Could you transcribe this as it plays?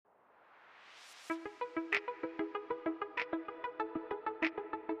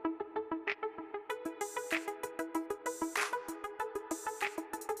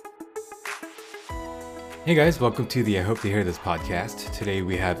Hey guys, welcome to the I Hope to Hear This podcast. Today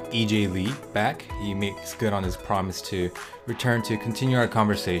we have EJ Lee back. He makes good on his promise to return to continue our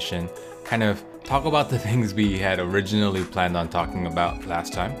conversation, kind of talk about the things we had originally planned on talking about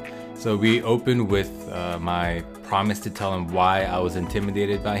last time. So we opened with my promise to tell him why I was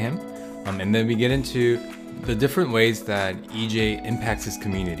intimidated by him. And then we get into the different ways that EJ impacts his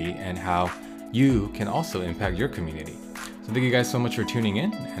community and how you can also impact your community. So thank you guys so much for tuning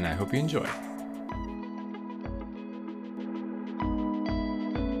in, and I hope you enjoy.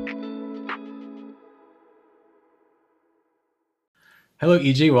 Hello,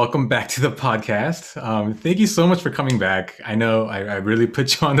 EJ. Welcome back to the podcast. Thank you so much for coming back. I know I really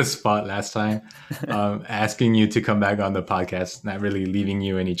put you on the spot last time, asking you to come back on the podcast, not really leaving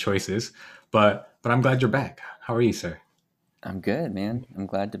you any choices. But I'm glad you're back. How are you, sir? I'm good, man. I'm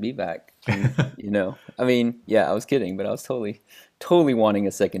glad to be back. And, I was kidding, but I was totally wanting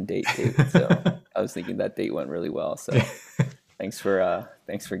a second date, David. So I was thinking that date went really well. So thanks for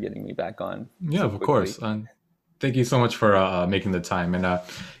getting me back on. Yeah, so of quickly. course. Thank you so much for making the time. And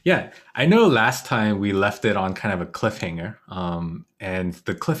I know last time we left it on kind of a cliffhanger. And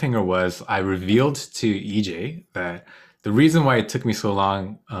the cliffhanger was I revealed to EJ that the reason why it took me so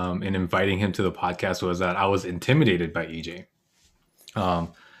long in inviting him to the podcast was that I was intimidated by EJ.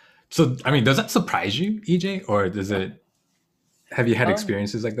 So, I mean, does that surprise you, EJ? Or have you had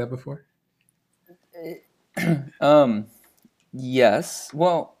experiences like that before? Yes.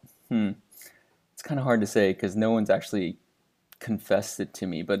 Well, it's kind of hard to say because no one's actually confessed it to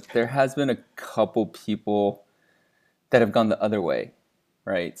me, but there has been a couple people that have gone the other way,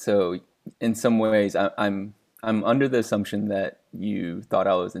 right? So in some ways, I'm under the assumption that you thought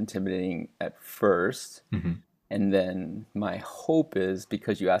I was intimidating at first, and then my hope is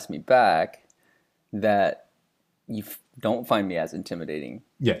because you asked me back that you don't find me as intimidating.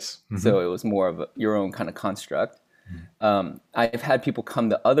 Yes. So it was more of your own kind of construct. I've had people come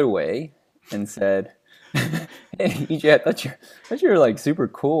the other way and said, "Hey, EJ, I thought you were like super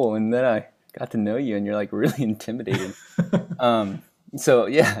cool, and then I got to know you, and you're like really intimidating." So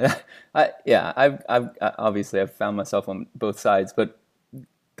yeah, I've obviously I've found myself on both sides, but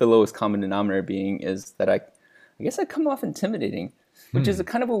the lowest common denominator being is that I guess I come off intimidating, which is a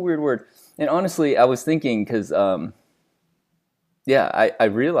kind of a weird word. And honestly, I was thinking because I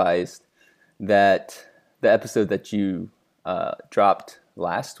realized that the episode that you dropped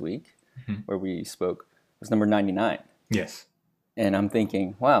last week, where we spoke, was number 99. Yes. And I'm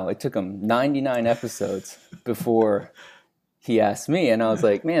thinking, wow, it took him 99 episodes before he asked me. And I was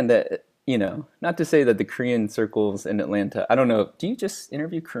like, man, that, not to say that the Korean circles in Atlanta, I don't know, do you just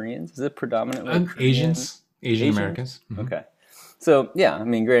interview Koreans? Is it predominantly Korean? Asian Americans. Okay. So, yeah, I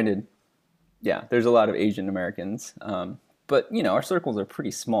mean, granted, yeah, there's a lot of Asian Americans. But, our circles are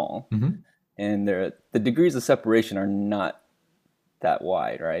pretty small. And the degrees of separation are not that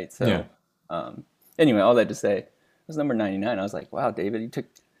wide, right? So, anyway, all that to say, it was number 99. I was like, wow, David, you took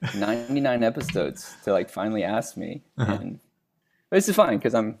 99 episodes to like finally ask me. And this is fine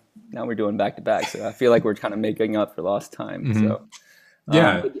because now we're doing back to back. So I feel like we're kind of making up for lost time. So,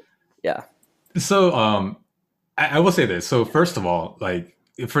 yeah. So, I will say this. So first of all, like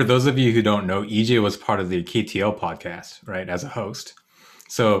for those of you who don't know, EJ was part of the KTL podcast, right, as a host.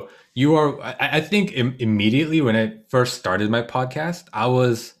 So you are, I think immediately when I first started my podcast, I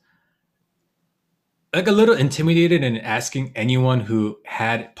was like a little intimidated in asking anyone who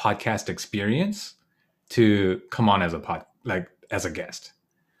had podcast experience to come on as a guest.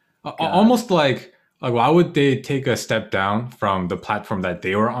 Almost like why would they take a step down from the platform that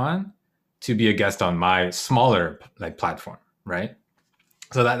they were on to be a guest on my smaller platform, right?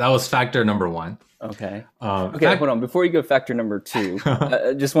 So that was factor number one. Okay. Hold on. Before you go factor number two,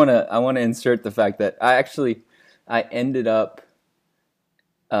 I want to insert the fact that I ended up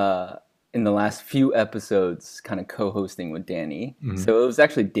in the last few episodes kind of co-hosting with Danny. So it was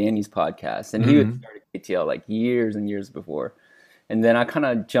actually Danny's podcast, and he had started KTL like years and years before. And then I kind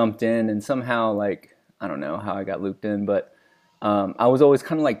of jumped in, and somehow I don't know how I got looped in, but I was always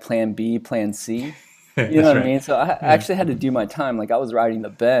kind of like plan B, plan C. You know what I mean? So I actually had to do my time. Like I was riding the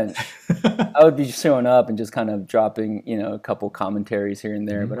bench. I would be showing up and just kind of dropping, a couple commentaries here and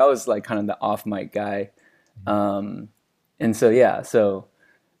there. But I was like kind of the off mic guy. And so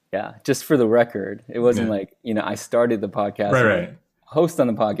just for the record, it wasn't like, I started the podcast. Right. Host on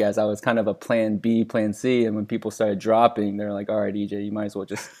the podcast. I was kind of a plan B, plan C. And when people started dropping, they're like, all right, EJ, you might as well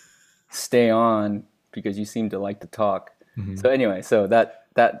just stay on because you seem to like to talk. So anyway, so that's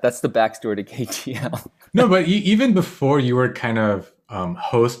the backstory to KTL. No, but even before you were kind of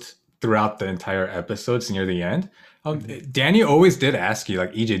host throughout the entire episodes near the end, Danny always did ask you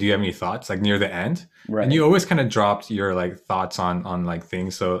like, EJ, do you have any thoughts like near the end? Right. And you always kind of dropped your like thoughts on like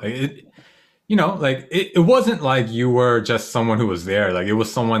things. So it, like it wasn't like you were just someone who was there. Like it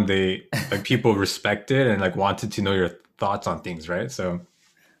was someone like people respected and like wanted to know your thoughts on things, right? So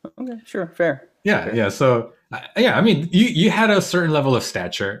Okay, sure, fair. yeah, Fair. yeah. So yeah, I mean, you had a certain level of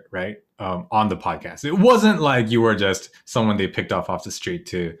stature, right, on the podcast. It wasn't like you were just someone they picked off the street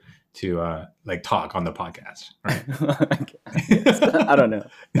to like talk on the podcast, right? I don't know.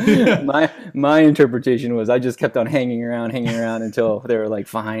 My interpretation was I just kept on hanging around until they were like,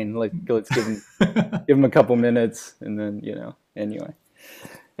 fine, like let's give them a couple minutes, and then anyway.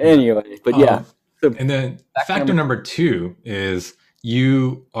 But yeah. So, and then factor number 2 is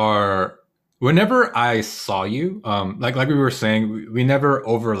you are. Whenever I saw you, like we were saying, we never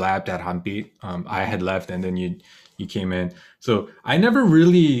overlapped at Huntbeat. I had left, and then you came in. So I never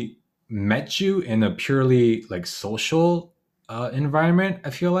really met you in a purely like social environment. I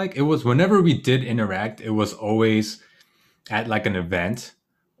feel like it was whenever we did interact, it was always at like an event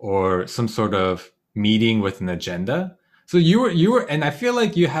or some sort of meeting with an agenda. So you were, and I feel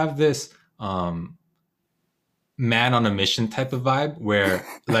like you have this man on a mission type of vibe where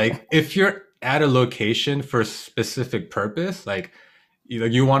like if you're at a location for a specific purpose, like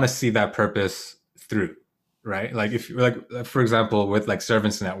you want to see that purpose through, right? Like if like for example with like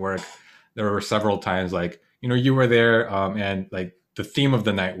Servants Network, there were several times like you were there and like the theme of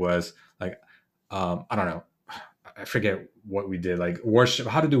the night was like I don't know, I forget what we did, like worship,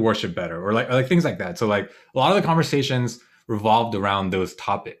 how to do worship better, or like things like that. So like a lot of the conversations revolved around those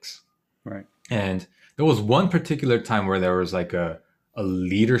topics, right? And there was one particular time where there was like a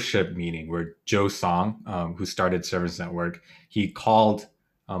leadership meeting where Joe Song, who started Servants Network, he called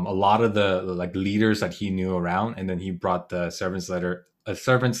a lot of the like leaders that he knew around, and then he brought the Servants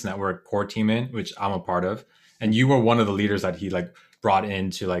Network core team in, which I'm a part of, and you were one of the leaders that he like brought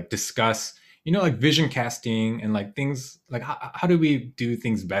in to like discuss, like vision casting and like things like how do we do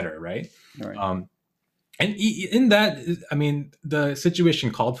things better, right? Right. And in that, I mean, the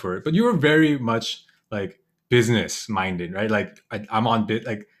situation called for it, but you were very much like business minded, right? Like I'm on bit,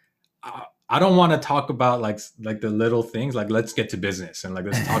 like I don't want to talk about like the little things. Like let's get to business and like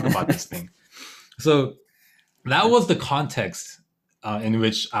let's talk about this thing. So that was the context in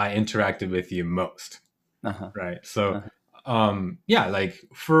which I interacted with you most, right? So yeah, like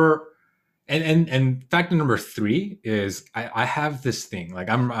for. And factor number 3 is I have this thing, like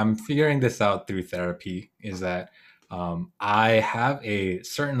I'm figuring this out through therapy, is that I have a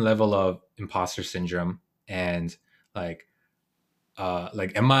certain level of imposter syndrome, and like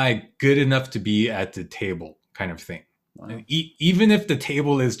am I good enough to be at the table kind of thing. Wow. Even if the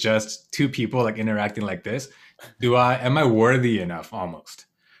table is just 2 people like interacting like this, am I worthy enough almost?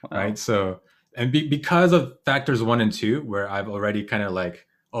 Wow. Right? So and because of factors 1 and 2 where I've already kind of like,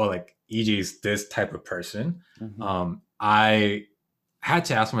 oh, like EJ is this type of person. I had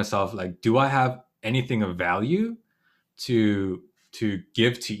to ask myself, like, do I have anything of value to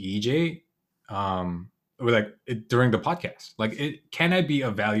give to EJ, during the podcast? Like, can I be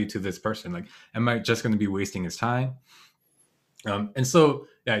of value to this person? Like, am I just going to be wasting his time? And so,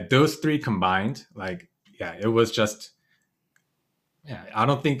 yeah, those 3 combined, like, yeah, it was just, yeah, I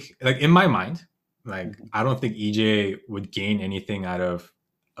don't think, like, in my mind, like, I don't think EJ would gain anything out of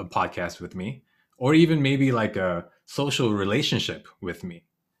a podcast with me, or even maybe like a social relationship with me.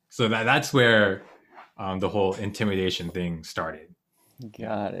 So that's where the whole intimidation thing started.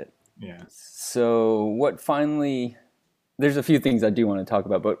 Got it. Yeah. So what finally, there's a few things I do want to talk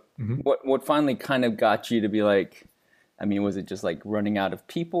about, but what finally kind of got you to be like, I mean, was it just like running out of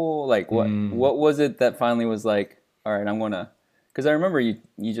people? Like what was it that finally was like, all right, I'm gonna, because I remember you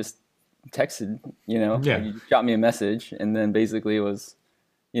just texted, Yeah. you shot me a message, and then basically it was,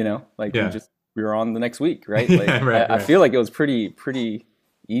 like we were on the next week, right? Like right. I feel like it was pretty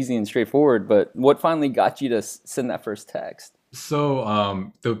easy and straightforward, but what finally got you to send that first text? So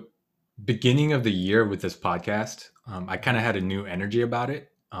the beginning of the year with this podcast, I kind of had a new energy about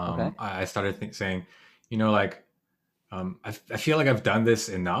it. Okay. I started saying, like, I feel like I've done this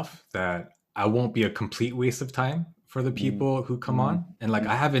enough that I won't be a complete waste of time for the people who come on. And like,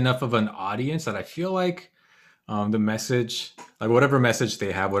 I have enough of an audience that I feel like the message, like whatever message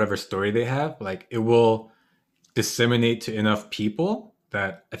they have, whatever story they have, like it will disseminate to enough people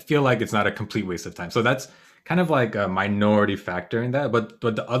that I feel like it's not a complete waste of time. So that's kind of like a minority factor in that. But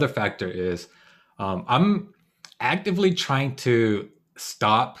the other factor is I'm actively trying to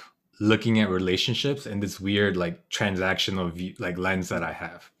stop looking at relationships in this weird like transactional like lens that I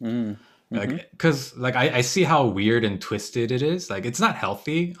have. Mm-hmm. like because like I see how weird and twisted it is. Like it's not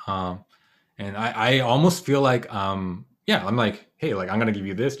healthy. And I almost feel like yeah, I'm like, hey, like I'm gonna give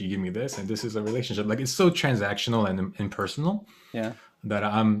you this, you give me this, and this is a relationship. Like it's so transactional and impersonal Yeah. that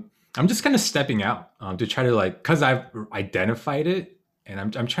I'm just kind of stepping out to try to like because I've identified it and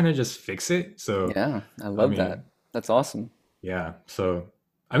I'm trying to just fix it. So Yeah. I I love that. mean, That's awesome. yeah. So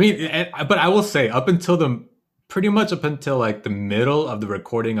I mean, but I will say up until the pretty much up until like the middle of the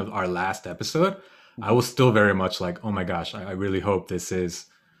recording of our last episode, I Mhm. was still very much like, oh my gosh, I really hope this is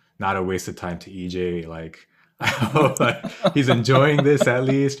not a waste of time to EJ. Like I hope like, he's enjoying this at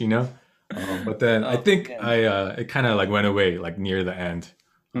least, you know. But then I Oh think man. I it kind of like went away like near the end.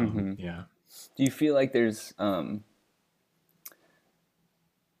 Hmm. Yeah. Do you feel like there's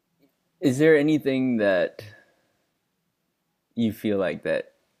is there anything that you feel like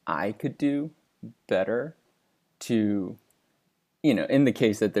that I could do better to, in the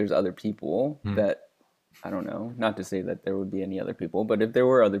case that there's other people Mm-hmm. that, I don't know, not to say that there would be any other people, but if there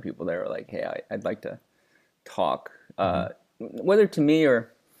were other people that were like, hey, I'd like to talk, whether to me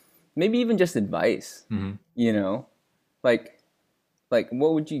or maybe even just advice, Mm-hmm. you know, like, like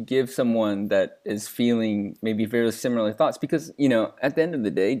what would you give someone that is feeling maybe very similar thoughts? Because, at the end of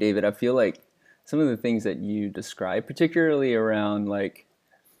the day, David, I feel like some of the things that you describe, particularly around like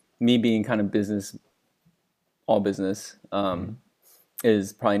me being kind of business, all business, Mm-hmm.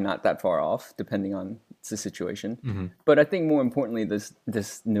 is probably not that far off, depending on the situation. Mm-hmm. But I think more importantly,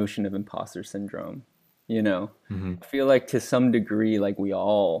 this notion of imposter syndrome. You know, Mm-hmm. I feel like to some degree, like we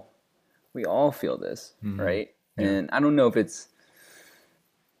all feel this, Mm-hmm. right? Yeah. And I don't know if it's,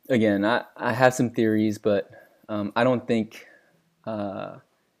 again, I have some theories, but I don't think uh,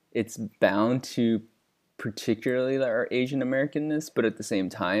 it's bound to particularly our Asian Americanness. But at the same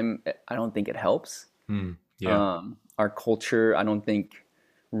time, I don't think it helps. Mm. Yeah. Our culture, I don't think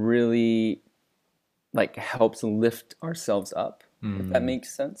really like helps lift ourselves up, if that Mm.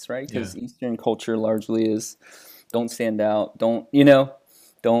 makes sense, right? Yeah. Because Eastern culture largely is don't stand out, don't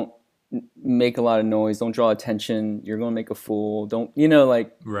make a lot of noise, don't draw attention, you're gonna make a fool, don't,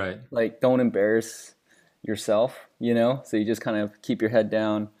 Right. like don't embarrass yourself, so you just kind of keep your head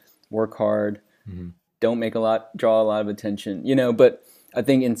down, work hard, Mm-hmm. don't draw a lot of attention, but I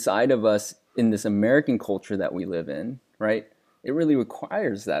think inside of us in this American culture that we live in, right, it really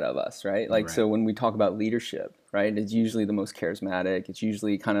requires that of us, right? Like, Right. so when we talk about leadership, right, it's usually the most charismatic, it's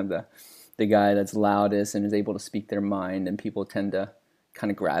usually kind of the guy that's loudest and is able to speak their mind, and people tend to kind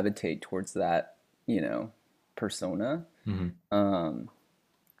of gravitate towards that, persona, Mm-hmm. um,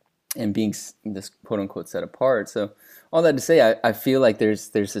 and being this quote unquote set apart. So all that to say, I feel like there's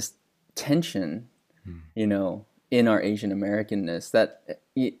this tension, in our Asian Americanness that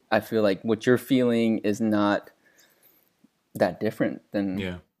I feel like what you're feeling is not that different than,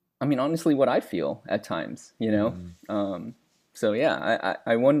 Yeah. I mean, honestly, what I feel at times. Mm. So yeah,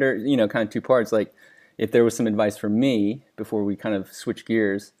 I wonder, kind of two parts, like if there was some advice for me before we kind of switch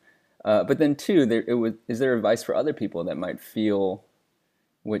gears, but then two, is there advice for other people that might feel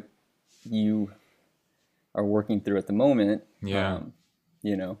what you are working through at the moment? Yeah. Um,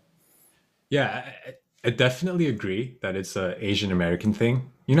 you know, Yeah. I definitely agree that it's a Asian American thing.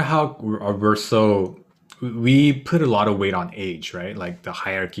 You know how we're so we put a lot of weight on age, right? Like the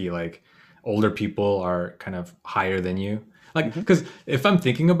hierarchy, like older people are kind of higher than you. Like, hmm because if I'm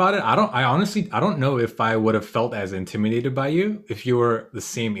thinking about it, I honestly, I don't know if I would have felt as intimidated by you if you were the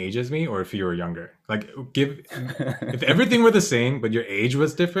same age as me or if you were younger. Like, if everything were the same, but your age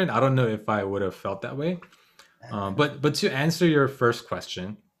was different, I don't know if I would have felt that way. But to answer your first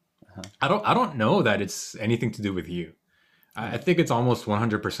question, I don't know that it's anything to do with you. I yeah. think it's almost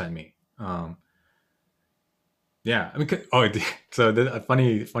 100% me. Yeah, I mean, so a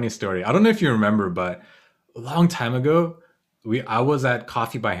funny story. I don't know if you remember, but a long time ago, I was at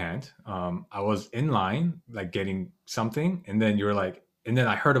Coffee by Hand. I was in line, like getting something, and then you were like, and then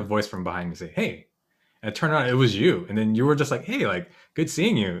I heard a voice from behind me say, "Hey," and it turned out it was you. And then you were just like, "Hey, like, good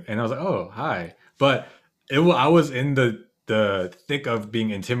seeing you." And I was like, "Oh, hi." But I was in the thick of being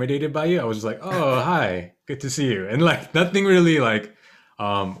intimidated by you. I was just like, "Oh, hi, good to see you," and like nothing really like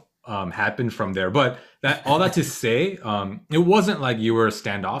happened from there. But that all that to say, it wasn't like you were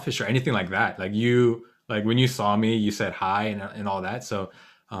standoffish or anything like that. Like you, like when you saw me, you said hi and all that. So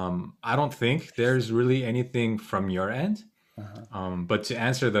I don't think there's really anything from your end. Uh-huh. But to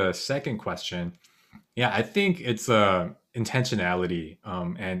answer the second question, yeah, I think it's intentionality,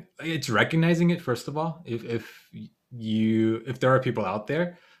 and it's recognizing it first of all. If there are people out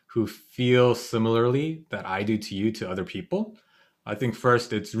there who feel similarly that I do to you to other people, I think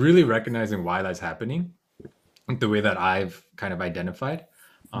first it's really recognizing why that's happening, the way that I've kind of identified.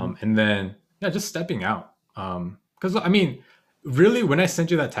 And then yeah, just stepping out. Because I mean, really, when I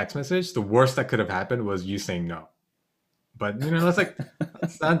sent you that text message, the worst that could have happened was you saying no. But that's like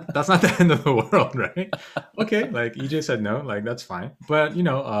that's not the end of the world, right? Okay, like EJ said no, like that's fine. But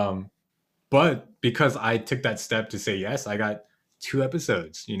but because I took that step to say yes, I got 2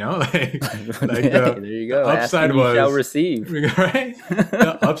 episodes. Like Hey, there you the go. Ask upside and you shall was receive. right.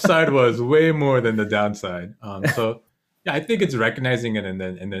 The upside was way more than the downside. So yeah, I think it's recognizing it and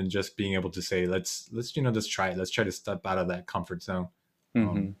then just being able to say let's just try it. Let's try to step out of that comfort zone.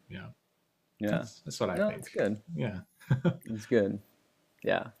 Yeah, Yeah. that's what I No, think. it's good. Yeah. It's good.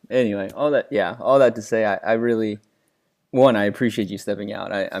 Yeah. Anyway, all that to say, I really, one, I appreciate you stepping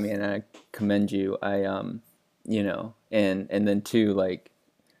out. I mean, I commend you. And then two, like,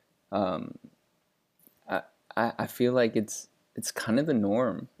 I feel like it's kind of the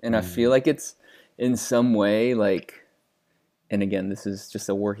norm, and I feel like it's in some way like, and again, this is just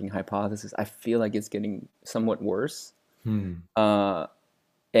a working hypothesis. I feel like it's getting somewhat worse, and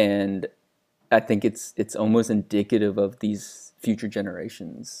I think it's almost indicative of these future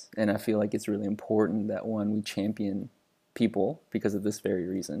generations, and I feel like it's really important that we champion people because of this very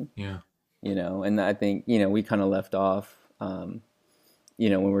reason. Yeah. And I think we kind of left off. When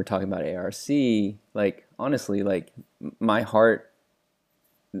we're talking about ARC, like honestly, like my heart,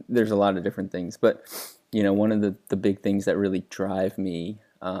 there's a lot of different things, but one of the big things that really drive me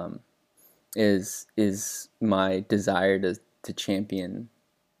is my desire to champion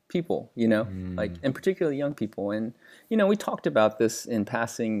people, like, and particularly young people. And we talked about this in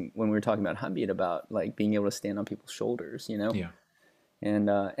passing when we were talking about Hamid, about like being able to stand on people's shoulders, Yeah.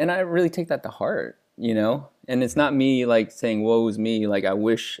 and I really take that to heart. And it's not me like saying woe is me, like I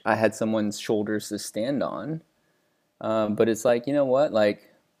wish I had someone's shoulders to stand on, but it's like, what, like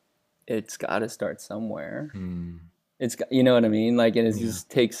it's got to start somewhere. It's got, you know what I mean, like, and it just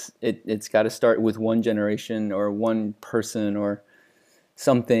takes it's got to start with one generation or one person or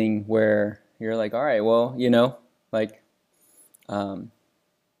something where you're like, all right, well, like why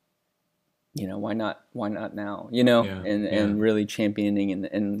not now, and really championing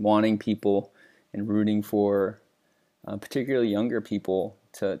and wanting people and rooting for particularly younger people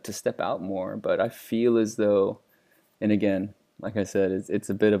to step out more. But I feel as though, and again, like I said, it's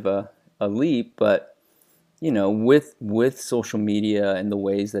a bit of a leap, but with social media and the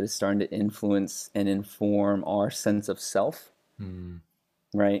ways that it's starting to influence and inform our sense of self,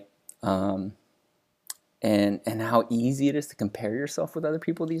 right? And how easy it is to compare yourself with other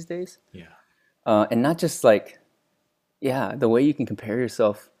people these days. Yeah. And not just like, the way you can compare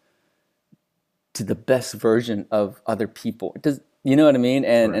yourself to the best version of other people. You know what I mean?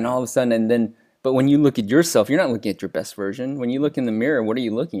 And all of a sudden, but when you look at yourself, you're not looking at your best version. When you look in the mirror, what are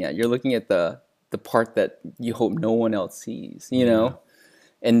you looking at? You're looking at the part that you hope no one else sees,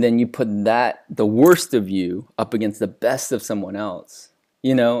 And then you put the worst of you up against the best of someone else,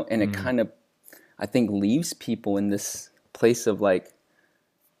 and it kind of, I think, leaves people in this place of like,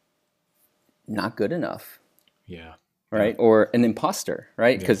 not good enough. Yeah. Right. Yeah. Or an imposter,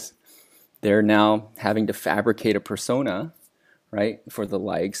 right? Because they're now having to fabricate a persona, right? For the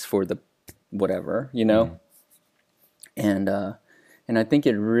likes, for the whatever, And I think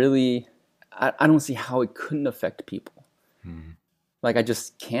it really, I don't see how it couldn't affect people. Like, I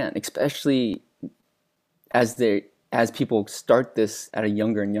just can't, especially as people start this at a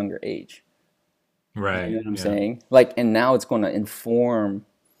younger and younger age. Right. You know what I'm saying? Like, and now it's going to inform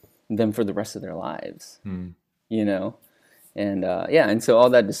them for the rest of their lives, And and so all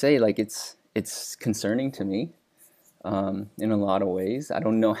that to say, like, it's concerning to me in a lot of ways. I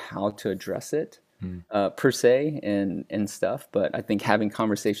don't know how to address it per se and stuff, but I think having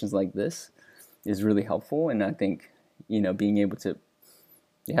conversations like this is really helpful. And I think, being able to,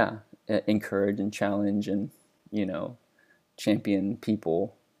 encourage and challenge and, champion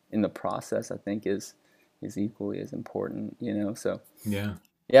people in the process, I think is equally as important, so.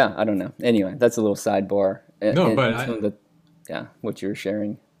 Yeah, I don't know. Anyway, that's a little sidebar. No, but what you're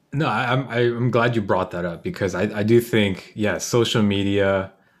sharing. No, I'm glad you brought that up, because I do think, social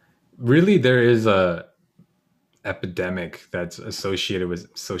media, really there is a epidemic that's associated with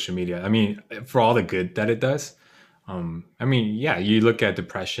social media. I mean, for all the good that it does. I mean, you look at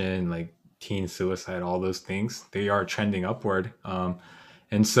depression, like teen suicide, all those things, they are trending upward.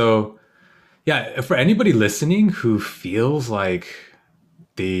 And so, for anybody listening who feels like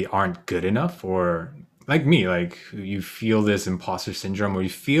they aren't good enough, or like me, like you feel this imposter syndrome, or you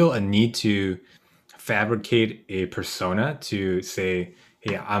feel a need to fabricate a persona to say,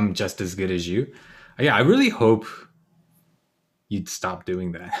 hey, I'm just as good as you. I really hope you'd stop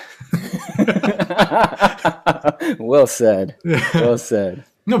doing that. Well said. Well said.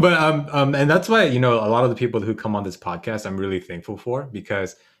 No, but and that's why, a lot of the people who come on this podcast, I'm really thankful for,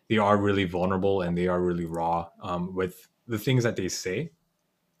 because they are really vulnerable and they are really raw with the things that they say.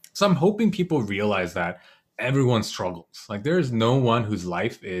 So I'm hoping people realize that everyone struggles. Like there is no one whose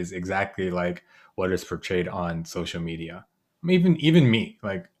life is exactly like what is portrayed on social media. I mean, even me,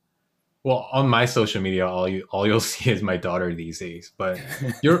 like, well, on my social media, all you'll see is my daughter these days. But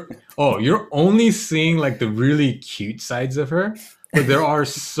you're only seeing like the really cute sides of her. But there are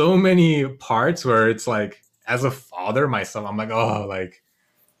so many parts where it's like, as a father myself, I'm like, oh, like,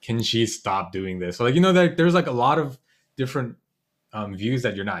 can she stop doing this? So, like, there's like a lot of different views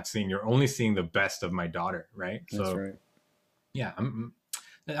that you're not seeing. You're only seeing the best of my daughter, right? That's So right. yeah,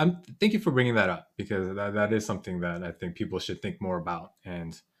 thank you for bringing that up, because that is something that I think people should think more about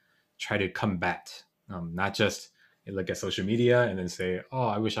and try to combat. Not just look at social media and then say, "Oh,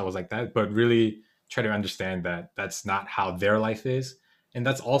 I wish I was like that," but really try to understand that that's not how their life is, and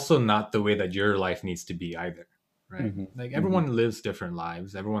that's also not the way that your life needs to be either, right? Hmm. Like Hmm. everyone lives different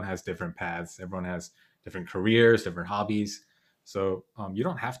lives, everyone has different paths, everyone has different careers, different hobbies. So you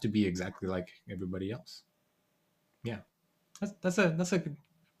don't have to be exactly like everybody else. Yeah, that's a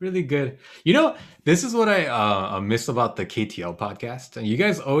really good. This is what I miss about the KTL podcast. And you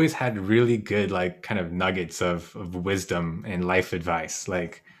guys always had really good like kind of nuggets of wisdom and life advice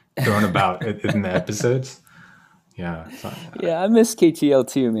like thrown about in the episodes. Yeah, so, Yeah, I miss KTL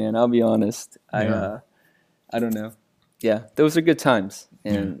too, man. I'll be honest. yeah, I don't know. Yeah, those are good times,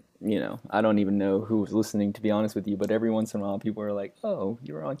 yeah. and I don't even know who was listening, to be honest with you. But every once in a while, people are like, "Oh,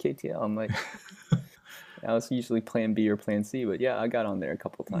 you were on KTL." I'm like, I was usually Plan B or Plan C, but yeah, I got on there a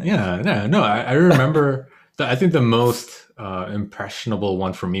couple times. Yeah, yeah, no, I remember. I think the most impressionable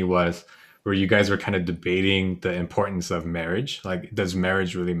one for me was where you guys were kind of debating the importance of marriage. Like, does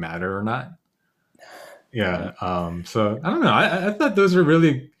marriage really matter or not? Yeah, Yeah. So I don't know. I thought those were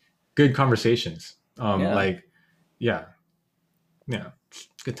really good conversations. yeah. Yeah, yeah,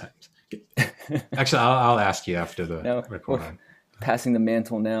 good times. Actually, I'll ask you after the No, record well, on. passing the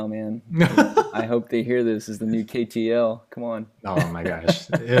mantle now, man. I hope they hear this as the new KTL. Come on. Oh my gosh,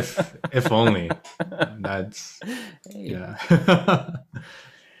 if only. That's Hey. yeah.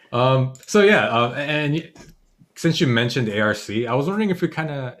 So yeah, and since you mentioned ARC, I was wondering if we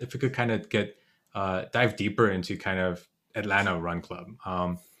could kind of get dive deeper into kind of Atlanta Run Club.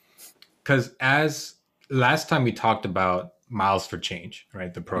 Because as last time we talked about Miles for Change,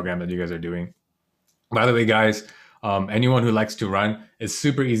 right? The program that you guys are doing. By the way, guys, anyone who likes to run, it's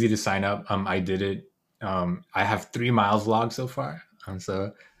super easy to sign up. I did it. I have 3 miles logged so far.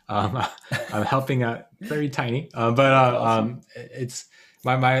 So um, I'm helping out very tiny, but That's awesome. it's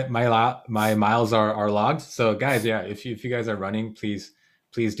my miles are logged. So guys, yeah, if you guys are running, please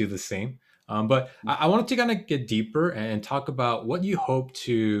do the same. But I wanted to kind of get deeper and talk about what you hope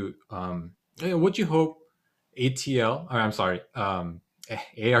to what you hope ATL, or I'm sorry,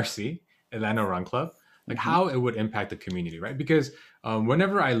 ARC, Atlanta Run Club, like Hmm. how it would impact the community, right? Because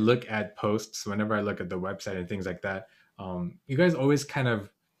whenever I look at posts, whenever I look at the website and things like that, you guys always kind of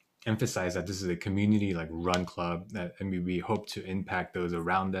emphasize that this is a community like run club that, and we hope to impact those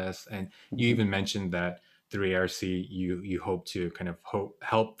around us. And you Hmm. even mentioned that through ARC, you hope to kind of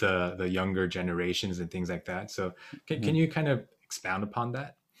help the younger generations and things like that. So can Hmm. you kind of expound upon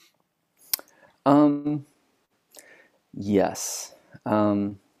that? Um, yes.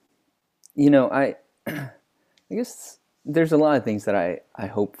 Um, you know, I guess there's a lot of things that I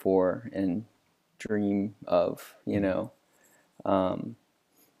hope for and dream of, Mhm. um,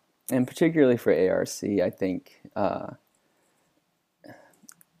 and particularly for ARC, I think.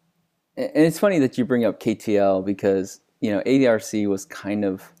 And it's funny that you bring up KTL because ARC was kind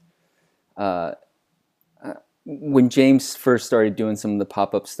of uh, when James first started doing some of the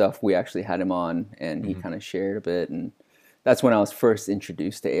pop up stuff. We actually had him on, and he Mhm. kind of shared a bit, and that's when I was first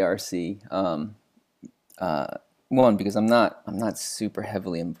introduced to ARC. Uh, One, because I'm not super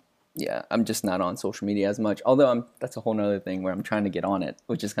heavily yeah, I'm just not on social media as much. Although that's a whole nother thing where I'm trying to get on it,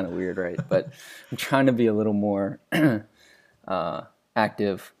 which is kind of weird, right? But I'm trying to be a little more uh,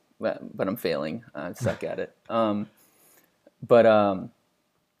 active, but I'm failing. I suck at it. But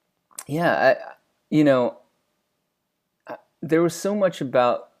yeah, you know, there was so much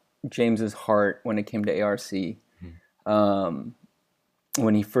about James's heart when it came to ARC um,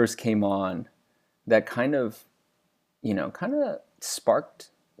 when he first came on that kind of sparked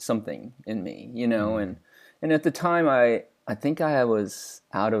something in me, Mhm. and at the time I think I was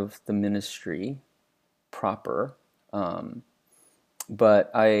out of the ministry proper, um, but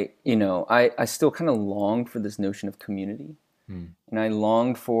I still kind of longed for this notion of community, Mhm. and I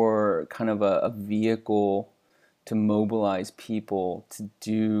longed for kind of a vehicle to mobilize people to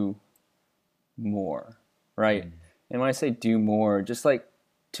do more, right? And when I say do more, just like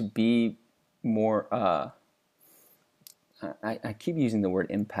to be more, I keep using the word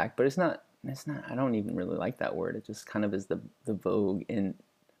impact, but it's not, I don't even really like that word. It just kind of is the vogue in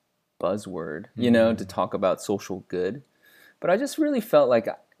buzzword, to talk about social good. But I just really felt like,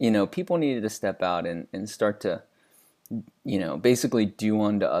 people needed to step out and start to, basically do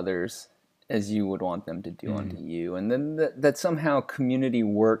unto others as you would want them to do unto you. And then that somehow community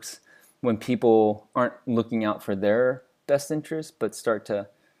works when people aren't looking out for their best interests, but start to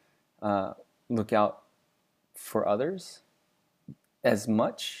look out for others as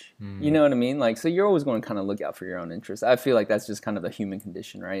much. You know what I mean? Like, so you're always going to kind of look out for your own interests. I feel like that's just kind of the human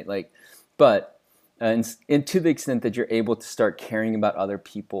condition, right? Like, but and to the extent that you're able to start caring about other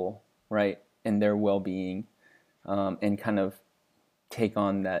people, right, and their well-being, and kind of take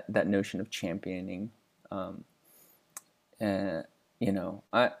on that notion of championing, and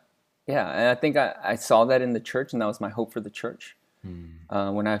I think I saw that in the church, and that was my hope for the church.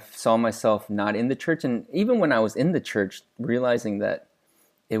 When I saw myself not in the church, and even when I was in the church, realizing that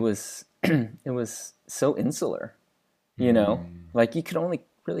it was it was so insular, like you could only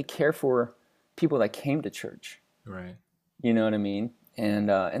really care for people that came to church, Right. you know what I mean? And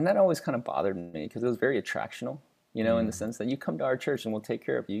that always kind of bothered me because it was very attractional, in the sense that you come to our church and we'll take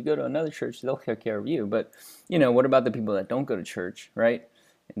care of you. You go to another church, they'll take care of you. But what about the people that don't go to church, right?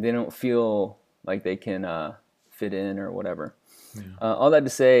 And they don't feel like they can fit in or whatever. Yeah. All that to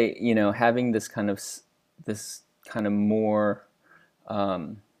say, having this kind of more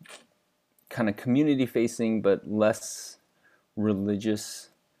kind of community facing but less religious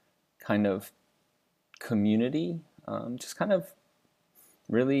kind of community, just kind of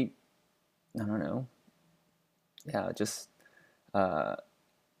really, I don't know, just I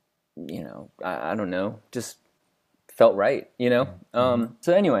don't know, just felt right, So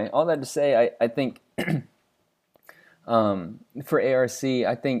anyway, all that to say, I think for ARC,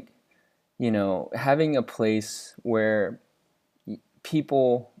 I think, having a place where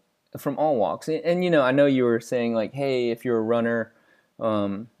people from all walks, and I know you were saying like, hey, if you're a runner,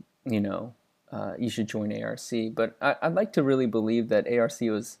 you should join ARC, but I'd like to really believe that ARC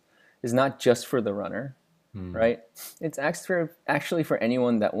is not just for the runner, right? It's actually for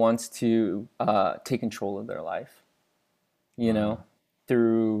anyone that wants to take control of their life,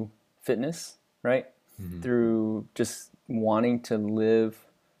 through fitness, right? Through just wanting to live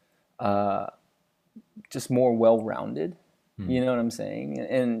just more well-rounded, you know what I'm saying?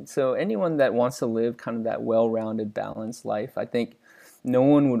 And so anyone that wants to live kind of that well-rounded, balanced life, I think no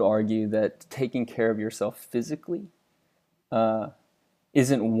one would argue that taking care of yourself physically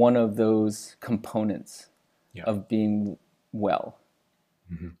isn't one of those components of being well.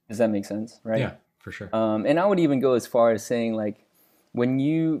 Does that make sense? Right? Yeah, for sure. And I would even go as far as saying, like, when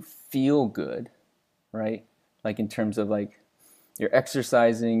you feel good, right? Like in terms of like you're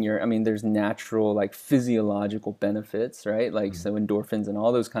exercising, there's natural like physiological benefits, right? Like so endorphins and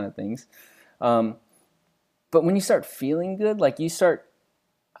all those kind of things. But when you start feeling good, like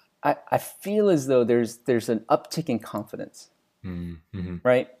I feel as though there's an uptick in confidence,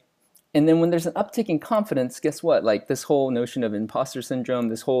 right? And then when there's an uptick in confidence, guess what? Like this whole notion of imposter syndrome,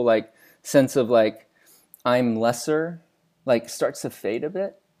 this whole like sense of like I'm lesser, like starts to fade a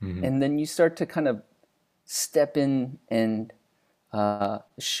bit. And then you start to kind of step in and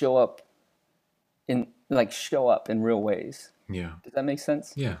show up in real ways. Yeah. Does that make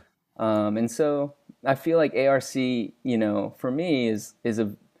sense? Yeah. And so I feel like ARC, for me is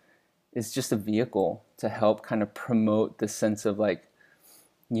just a vehicle to help kind of promote the sense of like,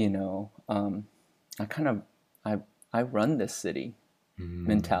 I run this city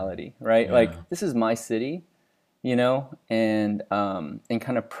mentality, right? Yeah. Like this is my city, and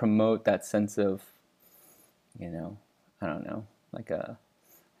kind of promote that sense of, I don't know, like a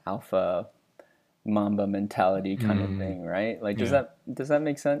alpha mamba mentality kind of thing, right? Like, does that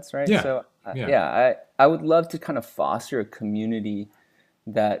make sense, right? Yeah. So I would love to kind of foster a community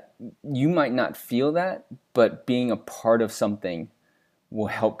that you might not feel that, but being a part of something will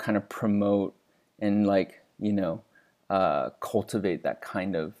help kind of promote and like, cultivate that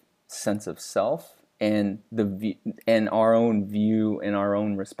kind of sense of self and and our own view and our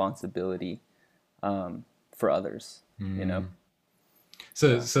own responsibility for others,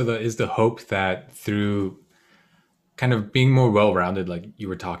 So is the hope that through kind of being more well-rounded, like you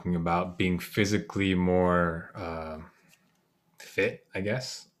were talking about, being physically more fit, I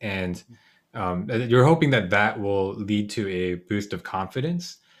guess, and you're hoping that will lead to a boost of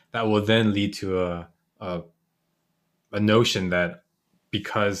confidence that will then lead to a notion that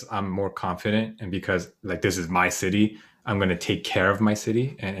because I'm more confident and because like this is my city, I'm going to take care of my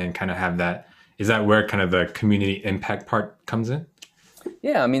city and kind of have that. Is that where kind of the community impact part comes in?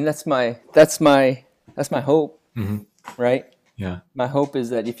 Yeah, I mean that's my hope, Hmm. right? Yeah. My hope is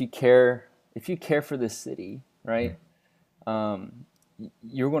that if you care for this city, right,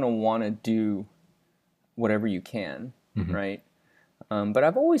 you're going to want to do whatever you can, Hmm. right? But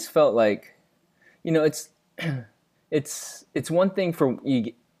I've always felt like, it's it's one thing for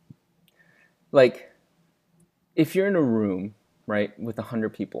you, like if you're in a room, right, with 100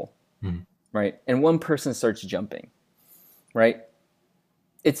 people, Hmm. right, and one person starts jumping, right,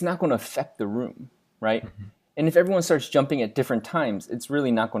 it's not going to affect the room, right? And if everyone starts jumping at different times, it's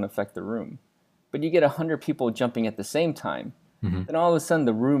really not going to affect the room. But you get 100 people jumping at the same time, Hmm. then all of a sudden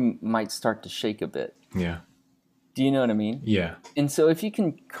the room might start to shake a bit. Yeah. Do you know what I mean? Yeah. And so if you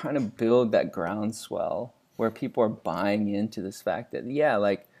can kind of build that groundswell where people are buying into this fact that, yeah,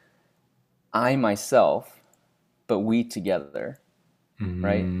 like I myself, but we together,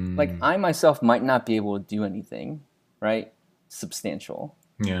 right? Like Mm, I myself might not be able to do anything, right? Substantial,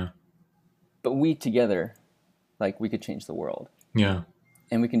 yeah. but we together, like we could change the world, Yeah.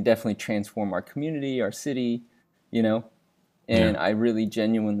 and we can definitely transform our community, our city, you know? Yeah. And I really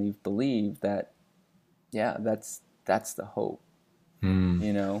genuinely believe that, yeah, that's the hope, Mm.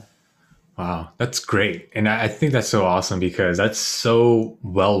 you know? Wow, that's great. And I think that's so awesome because that's so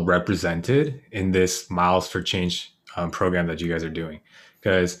well represented in this Miles for Change program that you guys are doing.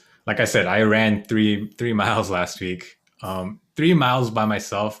 Because, like I said, I ran three miles last week. 3 miles by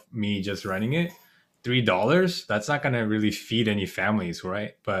myself, me just running it, $3. That's not going to really feed any families,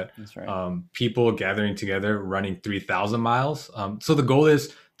 right? But That's right. people gathering together, running 3,000 miles. So the goal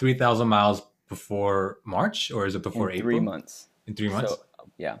is 3,000 miles before March, or is it In before three April? months. In 3 months? So,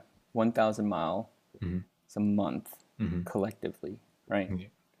 yeah, 1,000 mile, Hmm. it's a month Hmm. collectively, right? And Yeah.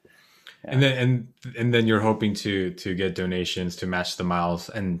 then you're hoping to get donations to match the miles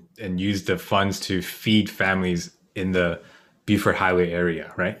and use the funds to feed families in the Beaufort Highway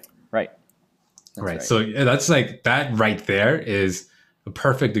area, right? Right. That's Right. right. So yeah, that's like that right there is a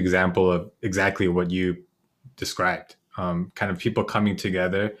perfect example of exactly what you described. Kind of people coming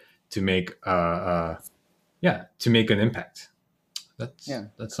together to make yeah, to make an impact. Yeah.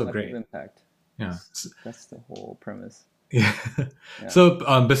 That's so Collective great. impact. Yeah. That's the whole premise. Yeah. Yeah.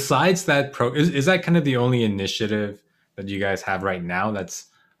 So besides that is that kind of the only initiative that you guys have right now that's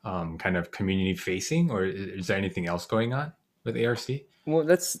kind of community facing, or is there anything else going on with ARC? Well,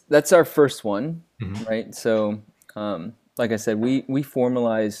 that's our first one, Hmm. right? So, like I said, we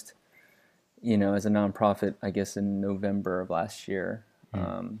formalized, as a nonprofit, I guess in November of last year.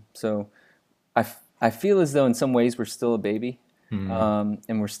 So I feel as though in some ways we're still a baby, Mm-hmm.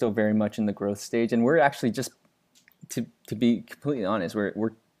 and we're still very much in the growth stage, and we're actually just to be completely honest,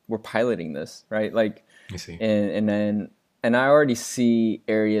 we're piloting this, right? Like, I see. and I already see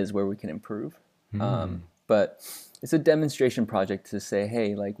areas where we can improve, Mm. but it's a demonstration project to say,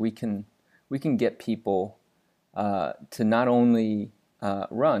 hey, like we can get people to not only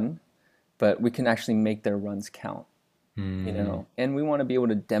run, but we can actually make their runs count, Mm. and we want to be able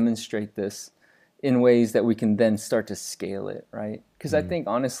to demonstrate this in ways that we can then start to scale it, right? Because I Mm. think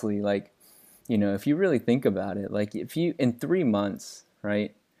honestly, like, if you really think about it, like if you in 3 months,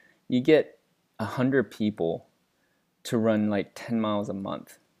 right, you get 100 people to run like 10 miles a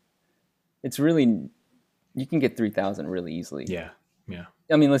month. It's really, you can get 3,000 really easily. Yeah. Yeah.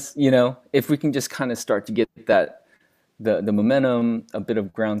 I mean, if we can just kind of start to get that, the momentum, a bit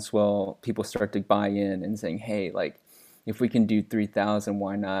of groundswell, people start to buy in and saying, hey, like if we can do 3,000,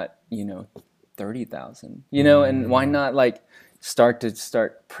 why not, 30,000, and why Mm. not like start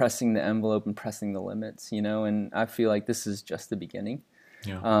pressing the envelope and pressing the limits, and I feel like this is just the beginning.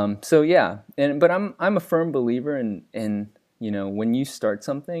 Yeah. So yeah, but I'm a firm believer in when you start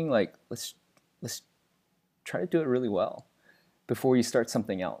something, like let's try to do it really well before you start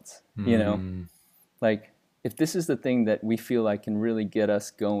something else. Mm. Like if this is the thing that we feel like can really get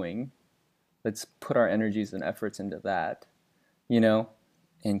us going, let's put our energies and efforts into that, you know,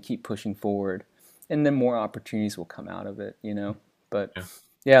 and keep pushing forward. And then more opportunities will come out of it. But Yeah.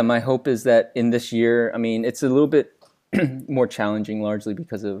 yeah, my hope is that in this year, I mean, it's a little bit more challenging largely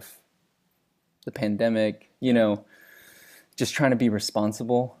because of the pandemic, just trying to be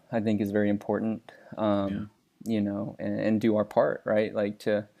responsible, I think is very important, Yeah. and do our part, right? Like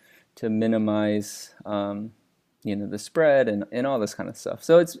to minimize, the spread and all this kind of stuff.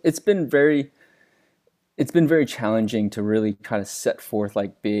 So it's been very challenging to really kind of set forth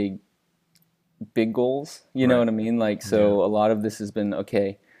like big goals. You know Right. what I mean? Like, Yeah. so a lot of this has been,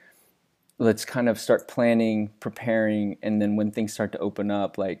 okay, let's kind of start planning, preparing, and then when things start to open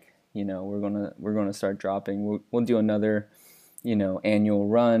up, like, you know, we're gonna start dropping. We'll do another, you know, annual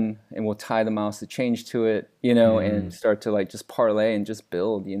run, and we'll tie the miles to change to it, you know, and start to like just parlay and just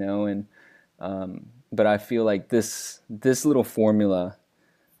build, you know. And but I feel like this little formula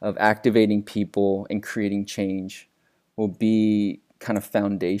of activating people and creating change will be kind of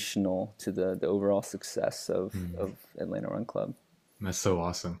foundational to the overall success of Atlanta Run Club. That's so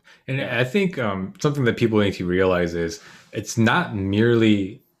awesome. And Yeah. I think something that people need to realize is it's not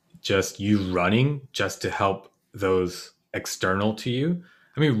merely just you running just to help those external to you.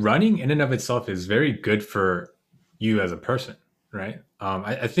 I mean, running in and of itself is very good for you as a person, right?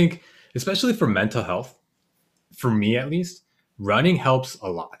 I think, especially for mental health, for me at least, running helps a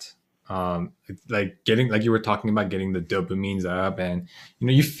lot. Like getting, like you were talking about, getting the dopamines up, and you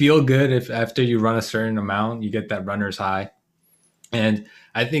know, you feel good if after you run a certain amount, you get that runner's high, and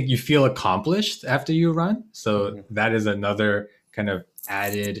I think you feel accomplished after you run. So that is another kind of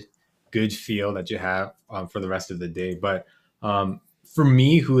added good feel that you have for the rest of the day. But for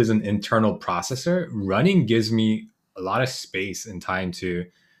me, who is an internal processor, running gives me a lot of space and time to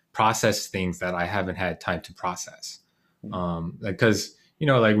process things that I haven't had time to process. Like, cause you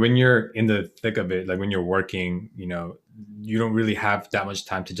know, like when you're in the thick of it, like when you're working, you know, you don't really have that much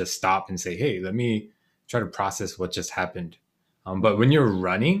time to just stop and say, hey, let me try to process what just happened. But when you're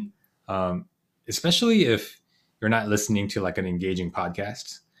running, especially if you're not listening to like an engaging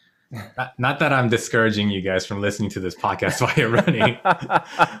podcast, not that I'm discouraging you guys from listening to this podcast while you're running,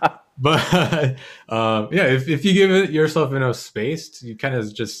 but yeah, if you give it yourself enough space to you kind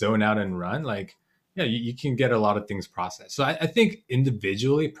of just zone out and run, like, yeah, you can get a lot of things processed. So I think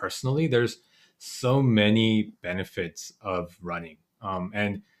individually, personally, there's so many benefits of running.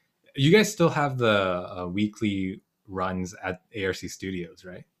 And you guys still have the weekly runs at ARC Studios,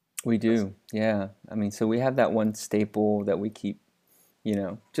 right? We do. Yeah. I mean, so we have that one staple that we keep, you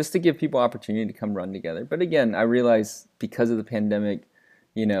know, just to give people opportunity to come run together. But again, I realize because of the pandemic,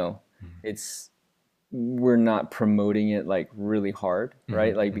 you know, it's we're not promoting it like really hard,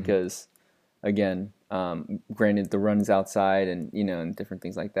 right? Like because again, granted the run's outside and you know and different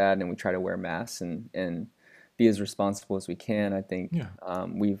things like that, and we try to wear masks and be as responsible as we can. I think Yeah.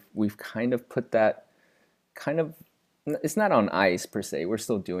 we've kind of put that kind of it's not on ice per se. We're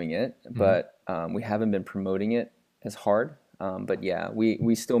still doing it, but we haven't been promoting it as hard. But yeah,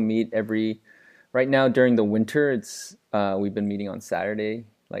 we still meet every. Right now during the winter, it's we've been meeting on Saturday,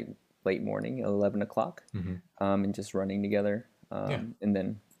 like late morning, 11 o'clock, and just running together, Yeah. and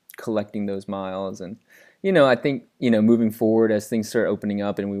then collecting those miles. And you know, I think you know moving forward as things start opening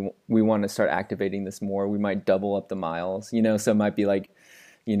up and we want to start activating this more, we might double up the miles. You know, so it might be like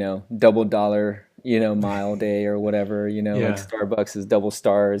you know, double dollar, you know, mile day or whatever, you know, like Yeah. Starbucks is double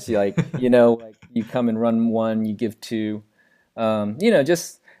stars. Like, you know, like you come and run one, you give two. You know,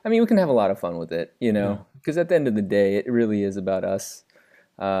 just, I mean, we can have a lot of fun with it, you Yeah. know, because at the end of the day, it really is about us,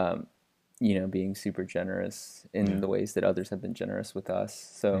 um, you know, being super generous in the ways that others have been generous with us.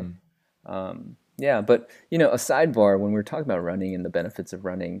 So, yeah, but, you know, a sidebar when we're talking about running and the benefits of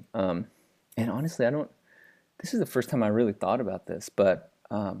running, and honestly, this is the first time I really thought about this, but,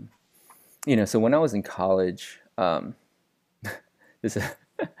 you know, so when I was in college, this is,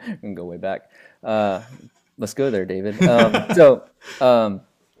 I'm gonna go way back. Let's go there, David.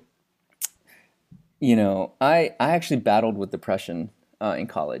 You know, I actually battled with depression in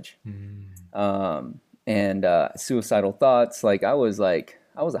college, and suicidal thoughts. Like I was a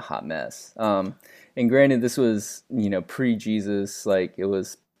hot mess. And granted, this was you know pre-Jesus, like it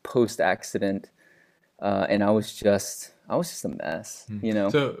was post-accident, and I was just a mess. You know.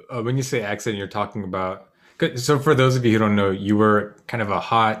 So when you say accident, you're talking about. So for those of you who don't know, you were kind of a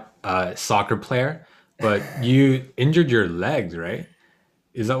hot soccer player, but you injured your legs, right?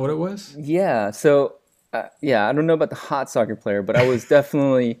 Is that what it was? Yeah. So, yeah, I don't know about the hot soccer player, but I was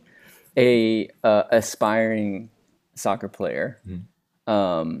definitely a aspiring soccer player.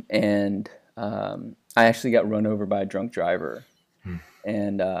 And I actually got run over by a drunk driver,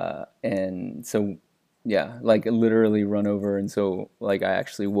 and so yeah, like literally run over. And so like I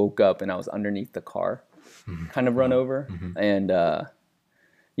actually woke up and I was underneath the car, kind of run over, and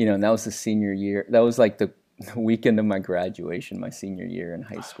you know, and that was the senior year. That was like the weekend of my graduation, my senior year in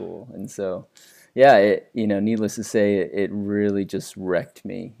high school. And so, yeah, you know, needless to say, it really just wrecked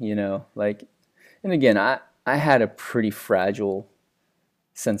me, you know, like, and again, I had a pretty fragile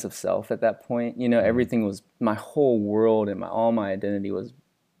sense of self at that point. You know, everything was, my whole world and all my identity was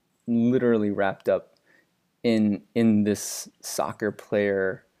literally wrapped up in this soccer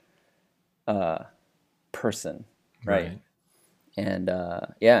player person, right? And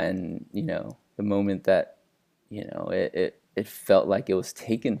yeah, and the moment that it felt like it was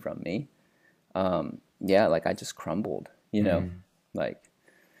taken from me, yeah, like I just crumbled, like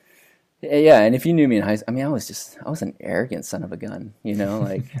yeah. And if you knew me in high school, I mean, I was an arrogant son of a gun,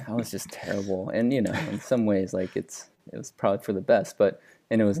 like I was just terrible. And in some ways, like it was probably for the best,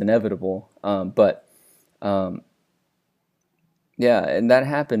 and it was inevitable. Um, yeah, and that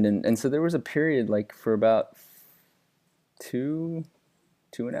happened, and so there was a period like for about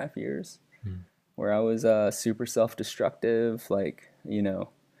 2.5 years where I was super self-destructive, like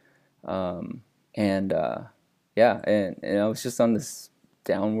and yeah, and I was just on this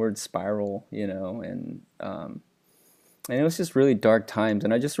downward spiral, and it was just really dark times.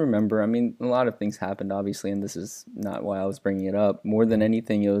 And I just remember, I mean, a lot of things happened, obviously, and this is not why I was bringing it up. More than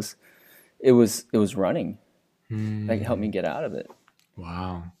anything, it was running that helped me get out of it.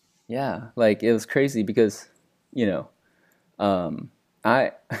 Wow. Yeah, like it was crazy because, you know,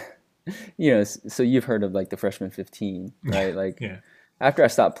 I, so you've heard of like the freshman 15, right? Like Yeah. after I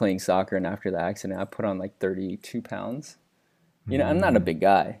stopped playing soccer and after the accident, I put on like 32 pounds. I'm not a big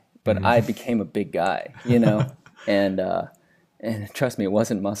guy, but I became a big guy, and trust me, it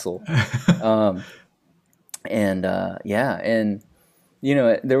wasn't muscle. And yeah, and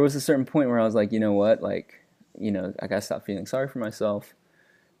there was a certain point where I was like, you know what, like, I gotta stop feeling sorry for myself.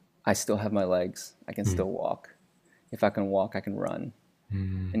 I still have my legs. I can still walk. If I can walk, I can run.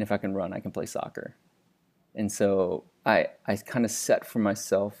 And if I can run, I can play soccer. And so I kind of set for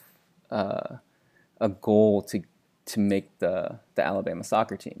myself a goal to make the Alabama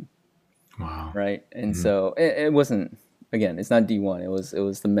soccer team. Wow. Right. And so it wasn't, again, it's not D1. It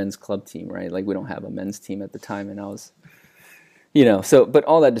was the men's club team, right? Like we don't have a men's team at the time. And I was, so, but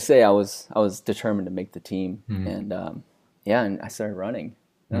all that to say, I was determined to make the team. And yeah, and I started running.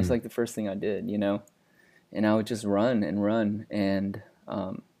 And that was like the first thing I did, and I would just run and run. And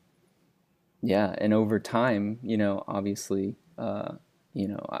yeah, and over time, obviously, not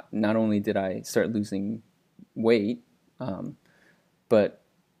only did I start losing weight, but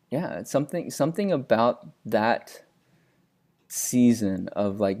yeah, something about that season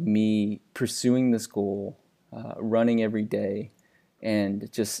of like me pursuing this goal, running every day,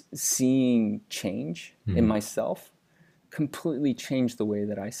 and just seeing change in myself completely changed the way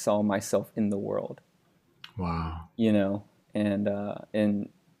that I saw myself in the world. Wow. And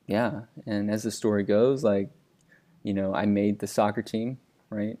yeah, and as the story goes, like, I made the soccer team,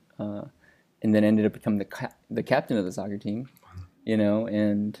 right? And then ended up becoming the captain of the soccer team,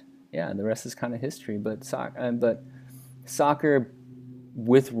 and yeah, the rest is kind of history. But soccer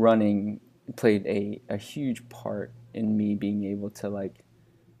with running played a huge part in me being able to like,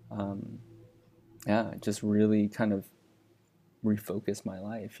 yeah, just really kind of refocus my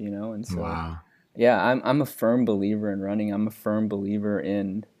life, and so. Wow. Yeah, I'm a firm believer in running. I'm a firm believer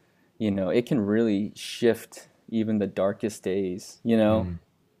in, it can really shift even the darkest days,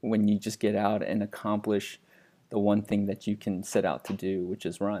 when you just get out and accomplish the one thing that you can set out to do, which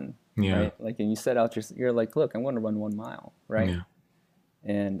is run, Yeah. right? Like, and you set out, you're like, look, I'm going to run 1 mile, right? Yeah.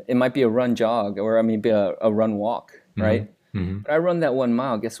 And it might be a run jog, or I mean, be a run walk, right? But I run that 1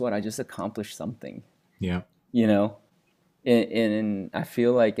 mile, guess what? I just accomplished something, Yeah. And I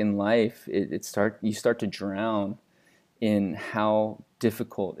feel like in life, you start to drown in how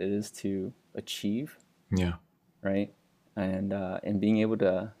difficult it is to achieve, Yeah. right? And being able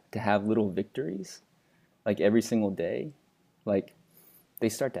to have little victories, like every single day, like they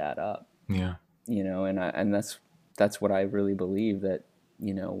start to add up. Yeah. And that's what I really believe, that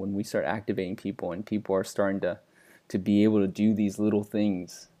when we start activating people and people are starting to be able to do these little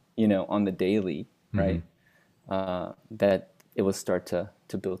things, on the daily, right? That it will start to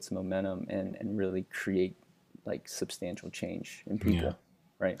build some momentum and really create like substantial change in people. Yeah.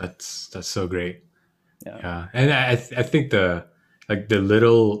 Right. That's so great. Yeah. Yeah. And I think the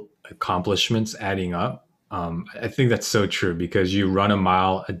little accomplishments adding up, I think that's so true, because you run a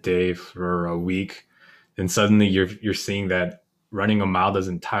mile a day for a week, then suddenly you're seeing that running a mile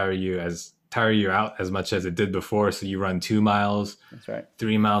doesn't tire you out as much as it did before. So you run 2 miles, That's right.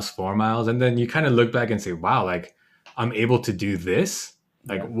 3 miles, 4 miles, and then you kind of look back and say, wow, like I'm able to do this.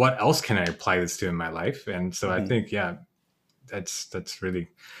 Like, what else can I apply this to in my life? And so I think, yeah, that's really,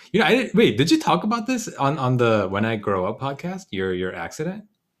 did you talk about this on the When I Grow Up podcast, your accident?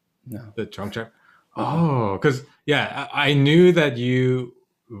 No. The drunk drive? Oh, because yeah, I knew that you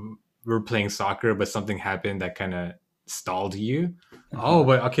were playing soccer, but something happened that kind of stalled you. Oh,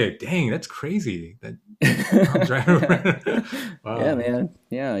 but okay, dang, that's crazy. That Wow. Yeah, man.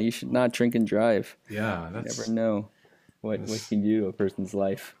 Yeah, you should not drink and drive. Yeah, You never know what can do to a person's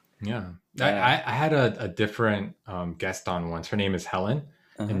life. Yeah. Yeah. I had a different guest on once. Her name is Helen,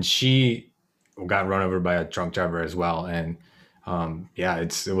 Uh-huh. and she got run over by a drunk driver as well. And yeah,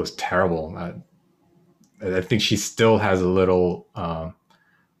 it was terrible. I think she still has a little, I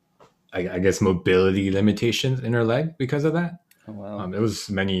guess, mobility limitations in her leg because of that. Oh wow. It was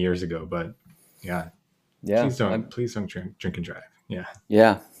many years ago, but yeah, Yeah. please don't drink and drive. Yeah.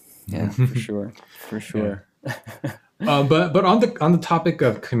 Yeah. Yeah, for sure. For Yeah. sure. But on the topic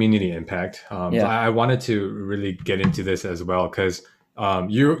of community impact, Yeah. I wanted to really get into this as well because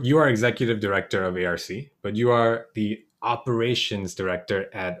you are executive director of ARC, but you are the operations director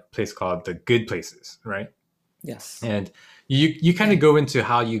at a place called the Good Places, right? Yes. And you kind of go into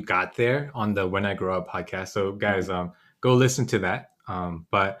how you got there on the When I Grow Up podcast. So guys, Mhm. go listen to that.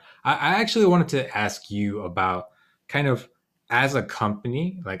 But I actually wanted to ask you about kind of as a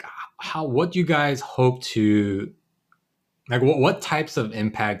company, like how what you guys hope to like what types of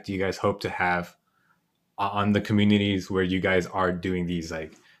impact do you guys hope to have on the communities where you guys are doing these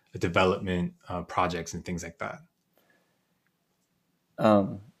like development projects and things like that?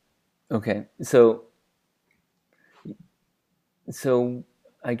 Um, okay. So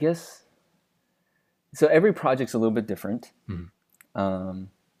I guess so every project's a little bit different. Mm-hmm. Um,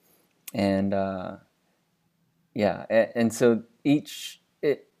 and yeah, and so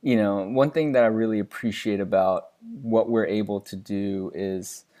one thing that I really appreciate about what we're able to do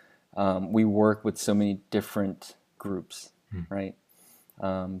is we work with so many different groups, right?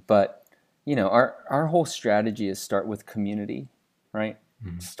 But our whole strategy is start with community, right?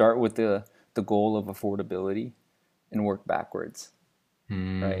 Mm-hmm. Start with the goal of affordability and work backwards, right?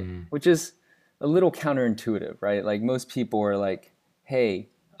 Mm-hmm. Which is a little counterintuitive, right? Like most people are like, hey,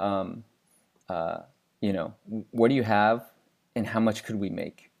 um, uh, what do you have and how much could we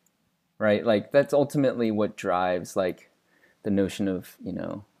make, right? Like that's ultimately what drives like the notion of,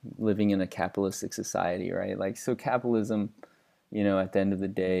 living in a capitalistic society, right? Like, so capitalism, at the end of the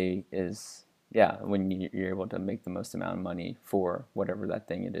day is, yeah, when you're able to make the most amount of money for whatever that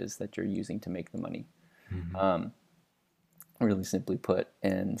thing it is that you're using to make the money, Mm-hmm. um, really simply put.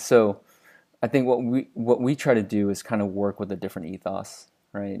 And so I think what we try to do is kind of work with a different ethos,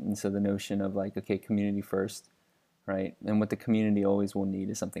 right? And so the notion of like, okay, community first, right? And what the community always will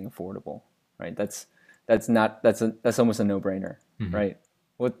need is something affordable, right? That's almost a no-brainer, Mm-hmm. right?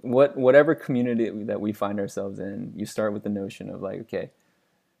 Whatever community that we find ourselves in, you start with the notion of like, okay,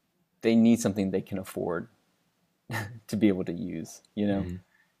 they need something they can afford to be able to use, Mm-hmm.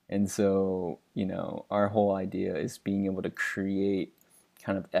 And so, our whole idea is being able to create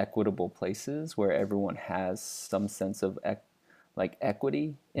kind of equitable places where everyone has some sense of like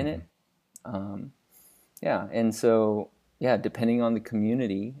equity in Mm-hmm. it. Yeah, and so yeah, depending on the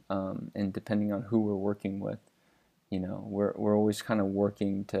community and depending on who we're working with, we're always kind of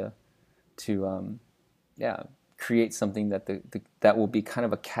working to yeah, create something that will be kind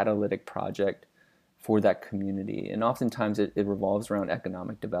of a catalytic project for that community. And oftentimes it revolves around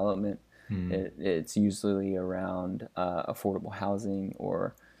economic development. Mm-hmm. It's usually around affordable housing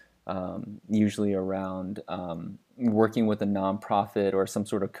or usually around working with a nonprofit or some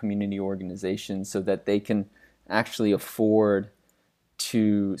sort of community organization so that they can actually afford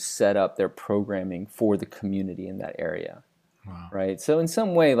to set up their programming for the community in that area, Wow. right? So in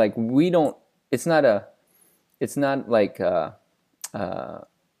some way, like we don't, it's not like uh,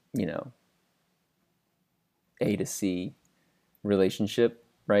 you know A to C relationship,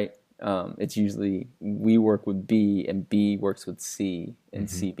 right? It's usually we work with B and B works with C, and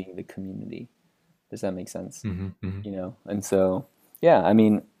Mm-hmm. C being the community. Does that make sense? Mm-hmm. Mm-hmm. And so yeah, I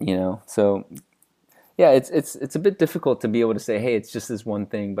mean, so yeah, it's a bit difficult to be able to say, hey, it's just this one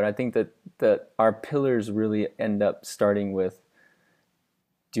thing, but I think that our pillars really end up starting with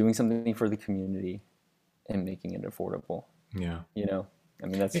doing something for the community and making it affordable. Yeah. You know, I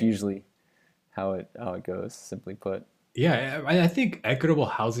mean, that's usually how it goes. Simply put. Yeah, I think equitable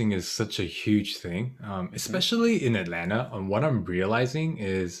housing is such a huge thing, Mhm. especially in Atlanta. And what I'm realizing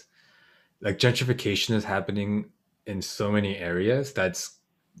is like gentrification is happening in so many areas that's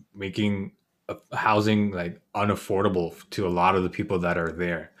making housing like unaffordable to a lot of the people that are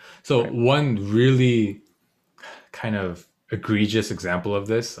there. So Right. one really kind of egregious example of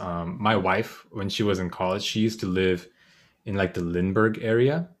this, my Mhm. wife, when she was in college, she used to live in like the Lindbergh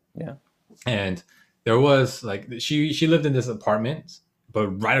area, Yeah. and there was like she lived in this apartment, but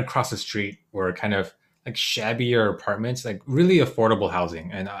right across the street were kind of like shabbier apartments, like really affordable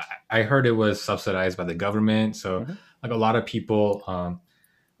housing. And I heard it was subsidized by the government, so Hmm. like a lot of people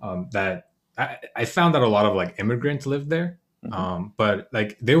that I found that a lot of like immigrants lived there. Hmm. But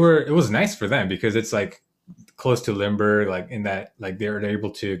like they were, it was nice for them because it's like close to Limburg, like in that, like they're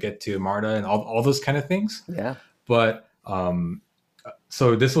able to get to Marta and all those kind of things. Yeah. But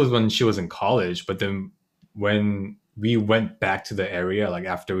so this was when she was in college. But then when we went back to the area, like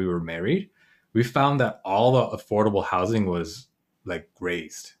after we were married, we found that all the affordable housing was like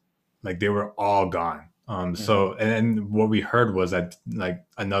raised, like they were all gone. Mm-hmm. So and what we heard was that like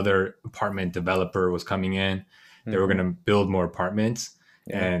another apartment developer was coming in. They were Mm-hmm. going to build more apartments,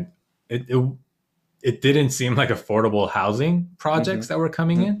 Yeah. and it it didn't seem like affordable housing Mm-hmm. projects that were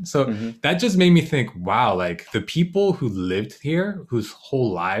coming in. So Mm-hmm. that just made me think, wow, like the people who lived here, whose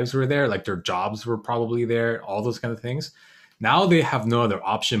whole lives were there, like their jobs were probably there, all those kind of things. Now they have no other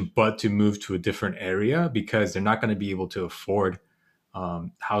option but to move to a different area because they're not going to be able to afford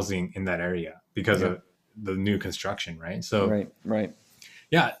housing in that area because Yeah. of the new construction, right? So Right. Right.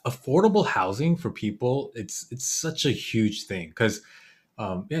 yeah, affordable housing for people, it's such a huge thing because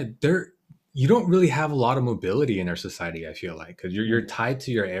yeah, there you don't really have a lot of mobility in our society. I feel like because you're Mm-hmm. tied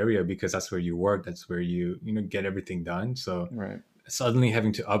to your area because that's where you work, that's where you know get everything done. So Right. suddenly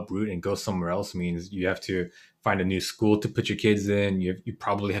having to uproot and go somewhere else means you have to find a new school to put your kids in. You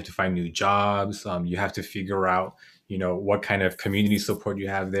probably have to find new jobs. You have to figure out you know what kind of community support you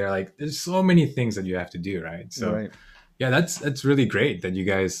have there. Like there's so many things that you have to do, right? So Right. yeah, that's really great that you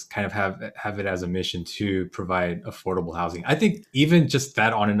guys kind of have it as a mission to provide affordable housing. I think even just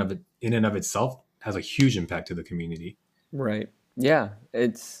that in and of itself has a huge impact to the community. Right. Yeah.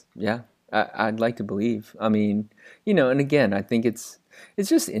 Yeah. I'd like to believe. I mean, you know, and again, I think it's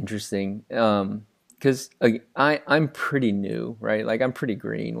just interesting. Because I'm pretty new, right? Like I'm pretty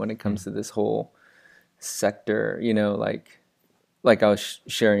green when it comes Mm, to this whole sector. You know, like I was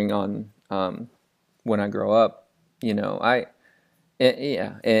sharing on when I grow up. You know,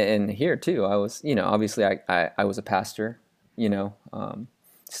 yeah, and here too. I was, you know, obviously I was a pastor. You know,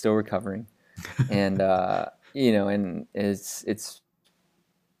 still recovering, and you know, and it's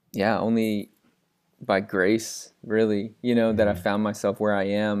yeah, only by grace, really, you know, that I mhm, found myself where I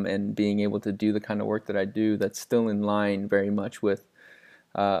am and being able to do the kind of work that I do that's still in line very much with,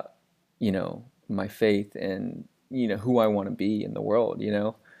 uh, you know, my faith and, you know, who I want to be in the world, you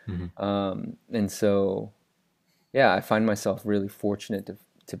know? mhm, And so, yeah, I find myself really fortunate to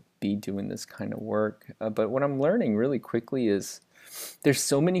be doing this kind of work. But what I'm learning really quickly is there's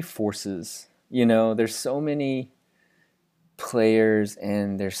so many forces, you know, there's so many players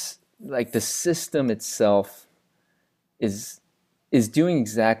and there's like the system itself is is doing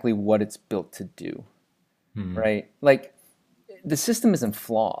exactly what it's built to do, mhm, right? Like the system isn't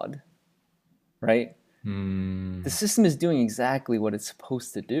flawed, right? The mm, system is doing exactly what it's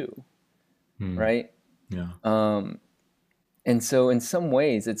supposed to do, mm, right? yeah, Um, and so in some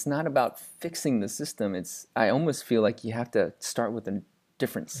ways it's not about fixing the system. It's I almost feel like you have to start with a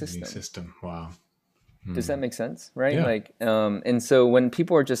different a new system. system. Wow. Does that Mm, make sense? Right? yeah. Like, and so when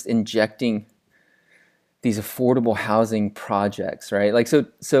people are just injecting these affordable housing projects, right? Like,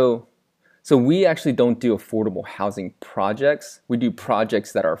 so we actually don't do affordable housing projects. We do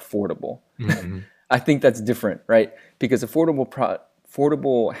projects that are affordable. Mhm, I think that's different, right? Because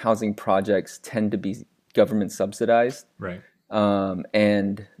affordable housing projects tend to be government subsidized, right.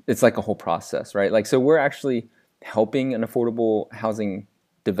 and it's like a whole process, right? Like, so we're actually helping an affordable housing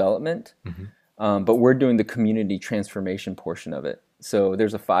development, Mhm, but we're doing the community transformation portion of it. So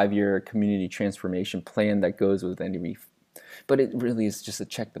there's a 5-year community transformation plan that goes with any, but it really is just a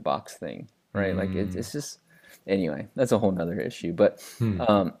check the box thing, right? Like mm, it's just anyway, that's a whole nother issue. But mm,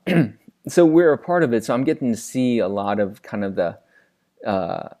 um, so we're a part of it. So I'm getting to see a lot of kind of the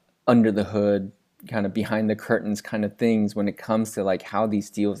uh, under the hood, kind of behind the curtains kind of things when it comes to like how these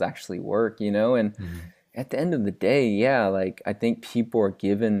deals actually work, you know? And mhm, at the end of the day, yeah, like I think people are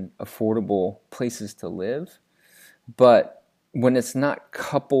given affordable places to live, but when it's not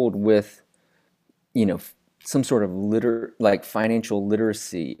coupled with, you know, some sort of like financial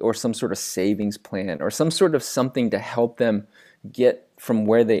literacy or some sort of savings plan or some sort of something to help them get from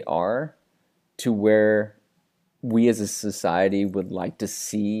where they are to where we as a society would like to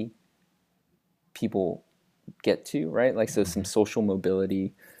see people get to, right? Like, so some mhm, social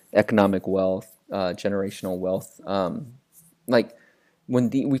mobility, economic wealth, generational wealth. Like,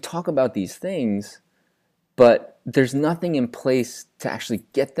 we talk about these things, but there's nothing in place to actually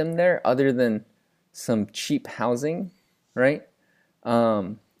get them there other than some cheap housing, right?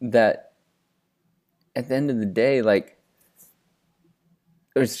 That at the end of the day, like,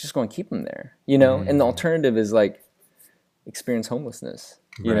 it's just going to keep them there, you know? And the mhm, alternative is like experience homelessness,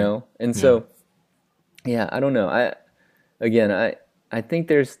 you right. know? And Yeah. so, yeah, I don't know. Again, I think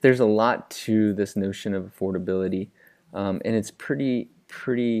there's a lot to this notion of affordability, and it's pretty.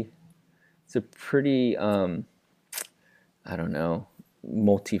 It's a pretty I don't know,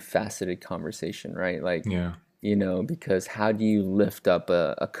 multifaceted conversation, right? Like, Yeah. because how do you lift up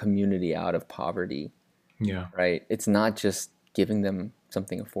a community out of poverty, Yeah. right? It's not just giving them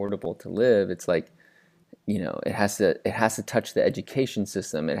something affordable to live. It's like, it has to touch the education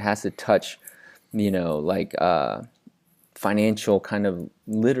system. It has to touch, like financial kind of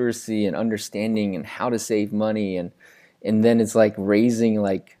literacy and understanding and how to save money, and then it's like raising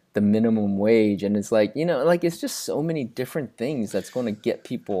like the minimum wage, and it's like, like it's just so many different things that's going to get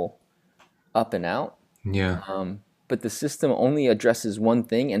people up and out. Yeah. But the system only addresses one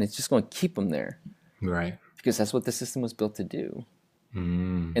thing, and it's just going to keep them there Right. because that's what the system was built to do.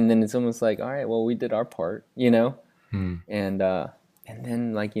 Mm. And then it's almost like, all right, well, we did our part. Mm. And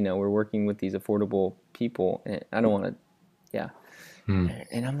then like, we're working with these affordable people, and I don't want to, yeah. Mm.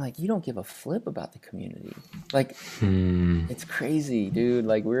 And I'm like, you don't give a flip about the community. Like, Mm. it's crazy, dude.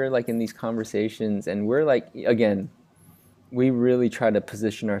 Like, we're like in these conversations, and we're like, again, we really try to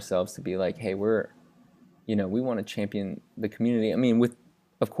position ourselves to be like, hey, we want to champion the community. I mean,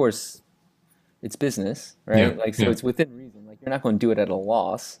 of course, it's business, Yeah. right? Like, so Yeah. it's within reason. Like, you're not going to do it at a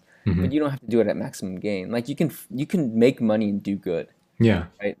loss, but Mm-hmm. you don't have to do it at maximum gain. Like, you can make money and do good, Yeah.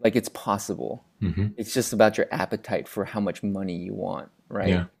 right? Like, it's possible. Mm-hmm. It's just about your appetite for how much money you want,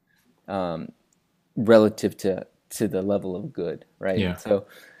 right? Yeah. Relative to the level of good, right? Yeah. So,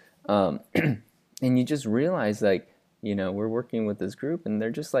 and you just realize, like, we're working with this group, and they're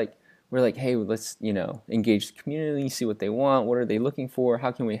just like, we're like, hey, let's, engage the community, see what they want, what are they looking for,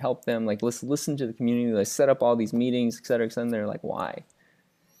 how can we help them? Like, let's listen to the community, let's set up all these meetings, et cetera, et cetera. And they're like, why?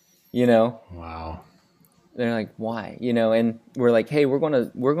 Wow. They're like, why? And we're like, hey, we're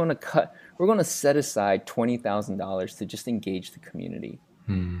gonna set aside $20,000 to just engage the community,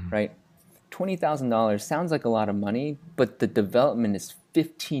 Mm. right? $20,000 sounds like a lot of money, but the development is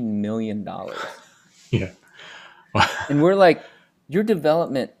 $15 million. Yeah. And we're like, your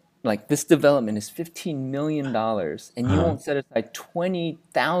development, like this development is $15 million, and you Uh, won't set aside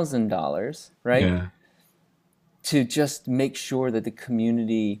 $20,000, right? yeah. To just make sure that the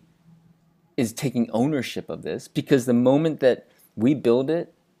community is taking ownership of this, because the moment that we build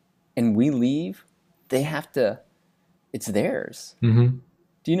it and we leave, they have to, it's theirs. Mm-hmm.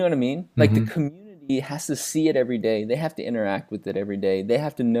 Do you know what I mean? Like, the Mm-hmm. community has to see it every day. They have to interact with it every day. They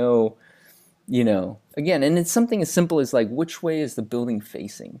have to know, again, and it's something as simple as like, which way is the building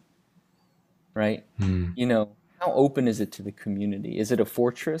facing, right? Mm. How open is it to the community? Is it a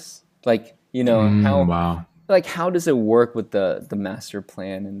fortress? Like, Mm. Wow. how does it work with the master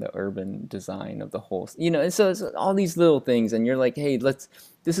plan and the urban design of the whole, and so it's all these little things, and you're like, hey, this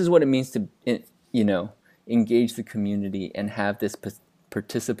is what it means to, engage the community and have this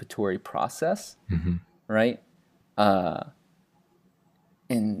participatory process, Mm-hmm. right?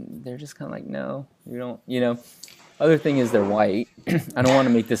 And they're just kind of like, no, you don't, Other thing is they're white. I don't want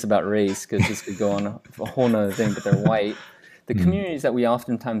to make this about race because this could go on a whole nother thing, but they're white. The communities that we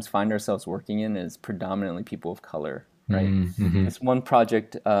oftentimes find ourselves working in is predominantly people of color, right? Mm-hmm. This one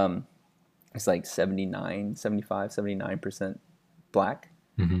project is like 79% black,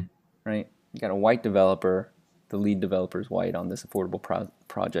 Mm-hmm. right? You got a white developer. The lead developer is white on this affordable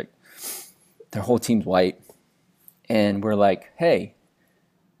project. Their whole team's white. And we're like, hey,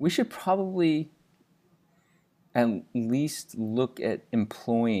 we should probably at least look at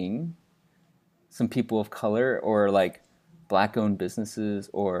employing some people of color, or like black-owned businesses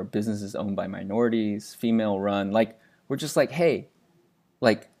or businesses owned by minorities, female-run. Like, we're just like, hey,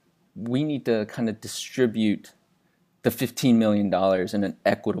 like, we need to kind of distribute the $15 million in an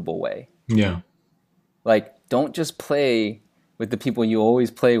equitable way. Yeah. Like, don't just play with the people you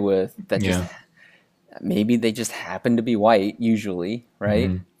always play with that Yeah. just, maybe they just happen to be white usually, right?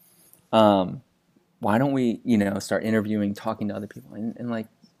 Mm-hmm. Why don't we, start interviewing, talking to other people, and like,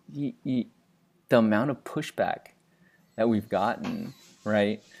 the amount of pushback that we've gotten,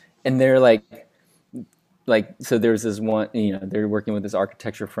 right? And they're like, so there's this one, they're working with this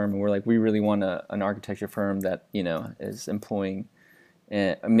architecture firm, and we're like, we really want an architecture firm that, is employing,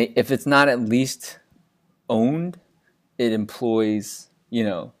 if it's not at least owned, it employs,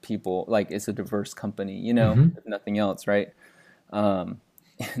 people, like it's a diverse company, Mm-hmm. if nothing else, right? And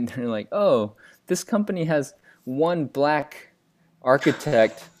they're like, oh, this company has one black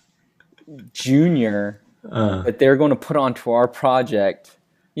architect junior that they're going to put onto our project,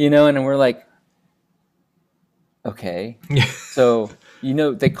 and we're like, okay, so,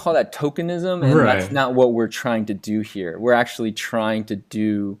 they call that tokenism, and Right. that's not what we're trying to do here. We're actually trying to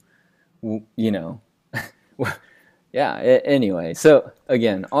do, yeah. Anyway, so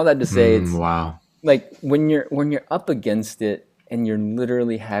again, all that to say, it's Wow. like when you're up against it and you're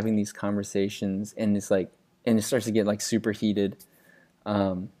literally having these conversations, and it's like, and it starts to get like super heated,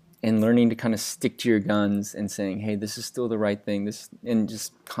 and learning to kind of stick to your guns and saying, hey, this is still the right thing, and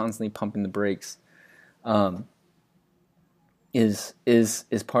just constantly pumping the brakes, is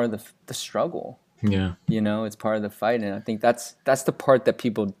part of the struggle. Yeah. It's part of the fight. And I think that's the part that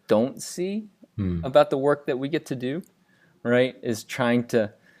people don't see about the work that we get to do, right?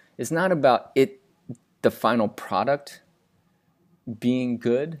 It's not about the final product being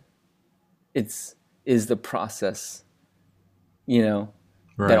good. Is the process,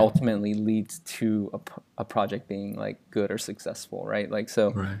 Right. that ultimately leads to a project being like good or successful, right? Like,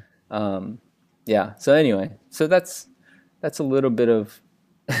 so, Right. yeah. So anyway, so that's a little bit of,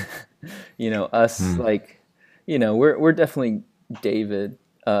 us, like, we're definitely David,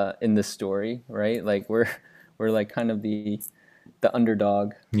 in this story, right? Like we're like kind of the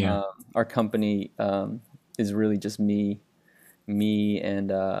underdog. Yeah. Our company, is really just me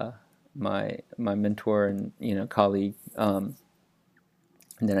and, my mentor and, colleague,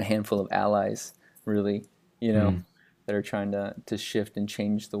 and then a handful of allies, really, that are trying to shift and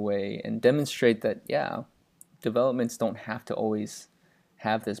change the way and demonstrate that, yeah, developments don't have to always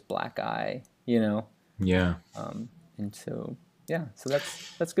have this black eye, Yeah. and so, yeah, so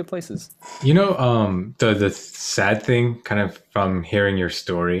that's good places. The sad thing kind of from hearing your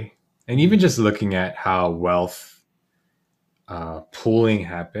story and even just looking at how wealth pooling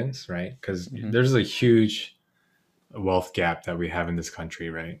happens, right? Because there's a huge wealth gap that we have in this country,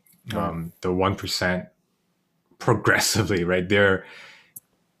 right? Right. The 1% progressively, right? They're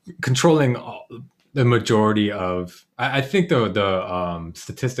controlling the majority of. I think the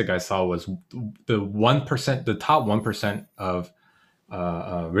statistic I saw was the 1%, the top 1% of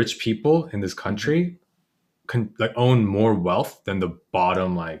rich people in this country like own more wealth than the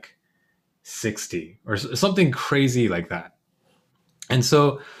bottom like 60 or something crazy like that. And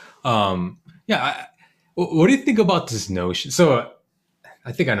so, yeah, what do you think about this notion? So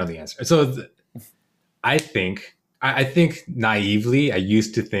I think I know the answer. So I think naively, I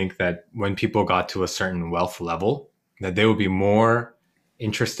used to think that when people got to a certain wealth level, that they would be more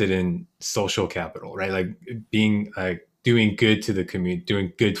interested in social capital, right? Like being like doing good to the community,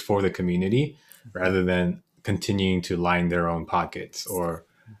 doing good for the community, rather than continuing to line their own pockets or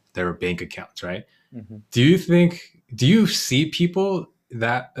their bank accounts, right? Mm-hmm. Do you see people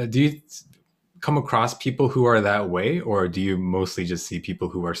that, do you come across people who are that way, or do you mostly just see people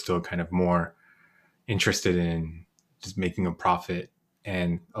who are still kind of more interested in just making a profit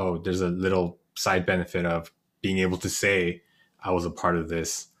and, oh, there's a little side benefit of being able to say I was a part of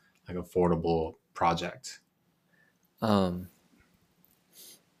this like affordable project? Again,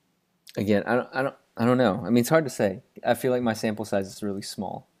 I don't know. I mean, it's hard to say. I feel like my sample size is really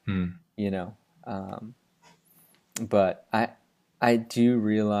small, you know. But I do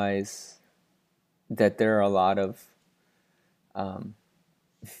realize that there are a lot of,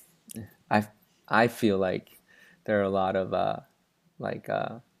 I I feel like there are a lot of, like,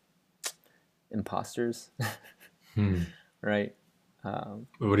 imposters, right?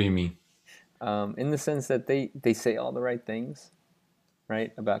 What do you mean? In the sense that they say all the right things,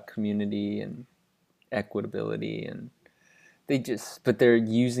 right, about community and equitability, and but they're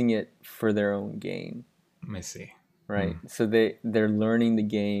using it for their own gain, I see. right? So they're learning the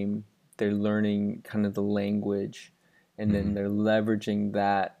game, they're learning kind of the language, and then they're leveraging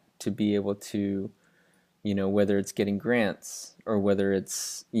that to be able to, whether it's getting grants or whether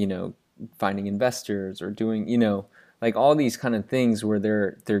it's, finding investors or doing, like all these kind of things where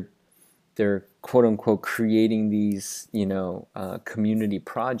they're quote unquote creating these, community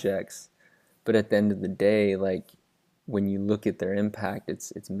projects, but at the end of the day, like when you look at their impact,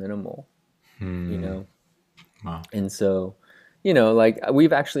 it's minimal, Wow. and so, like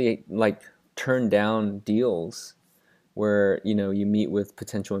we've actually like turned down deals where, you meet with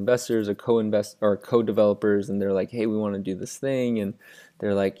potential investors or co-invest or co-developers, and they're like, hey, we want to do this thing, and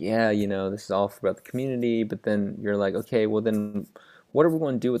they're like, yeah, this is all about the community, but then you're like, okay, well then what are we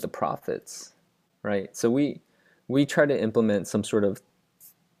going to do with the profits, right? So we try to implement some sort of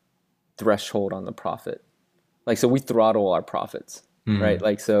threshold on the profit, like, so we throttle our profits, right?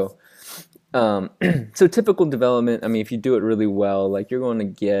 Like, so so typical development, I mean, if you do it really well, like you're going to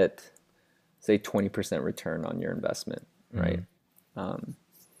get, say, 20% return on your investment, right? And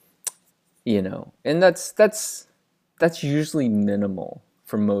that's usually minimal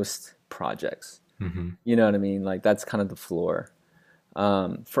for most projects. You know what I mean? Like that's kind of the floor.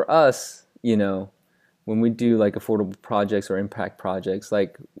 For us, when we do like affordable projects or impact projects,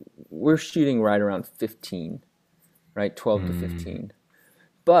 like we're shooting right around 15, right? 12 to 15.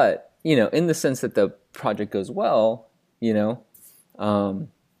 But, in the sense that the project goes well,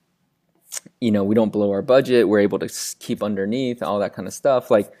 we don't blow our budget. We're able to keep underneath all that kind of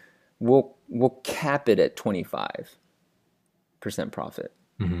stuff. Like we'll cap it at 25% profit.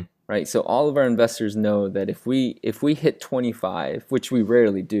 Mm-hmm. Right. So all of our investors know that if we hit 25, which we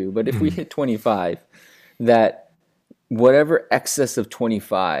rarely do, but if we hit 25, that whatever excess of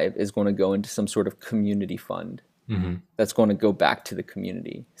 25 is going to go into some sort of community fund that's going to go back to the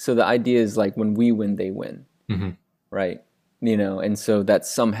community. So the idea is like when we win, they win. Right. And so that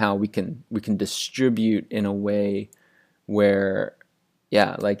somehow we can distribute in a way where,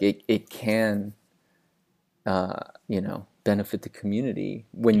 like it can, benefit the community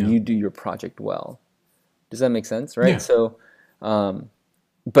when you do your project well. Does that make sense? Right. Yeah. So,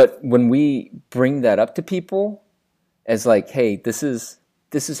 but when we bring that up to people as like, hey, this is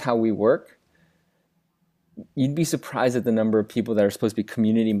how we work, you'd be surprised at the number of people that are supposed to be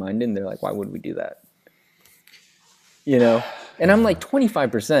community minded. And they're like, why would we do that? And I'm like,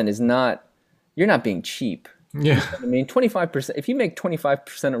 25% is not, you're not being cheap. Yeah. You know what I mean, 25%, if you make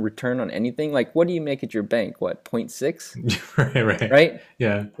 25% of return on anything, like what do you make at your bank? What, 0.6? Right?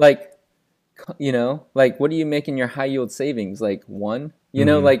 Yeah. Like, like what do you make in your high yield savings? Like 1?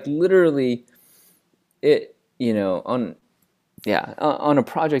 Like literally it, on a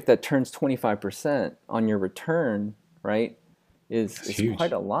project that turns 25% on your return, right, is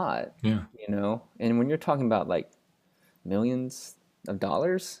quite a lot. Yeah. And when you're talking about like millions of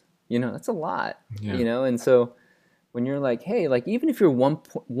dollars, that's a lot. Yeah. And so when you're like, hey, like even if you're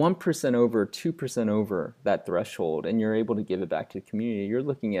 1% over, 2% over that threshold and you're able to give it back to the community, you're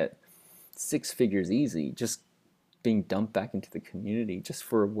looking at 6 figures easy, just being dumped back into the community just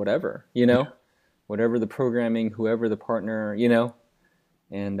for whatever, whatever the programming, whoever the partner,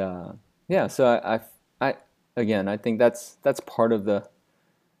 and so I again, I think that's part of the,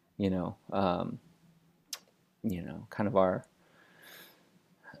 kind of our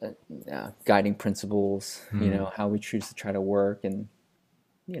guiding principles, how we choose to try to work. And,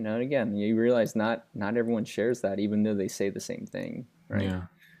 again, you realize not everyone shares that, even though they say the same thing. Right.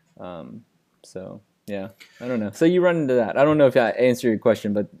 Yeah. So, yeah, I don't know. So you run into that. I don't know if I answered your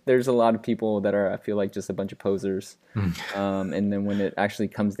question, but there's a lot of people that are, I feel like, just a bunch of posers. And then when it actually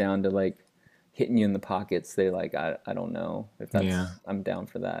comes down to like hitting you in the pockets, they like, I don't know if that's, I'm down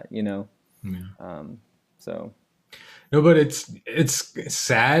for that, Yeah. So. No, but it's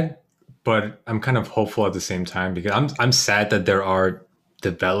sad, but I'm kind of hopeful at the same time because I'm sad that there are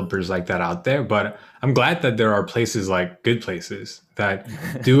developers like that out there, but I'm glad that there are places like Good Places that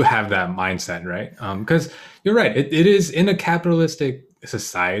do have that mindset, right? Because you're right, it is in a capitalistic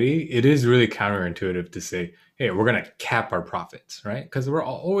society, it is really counterintuitive to say, hey, we're gonna cap our profits, right? Because we're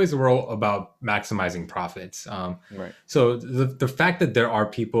always about maximizing profits. Right. So the fact that there are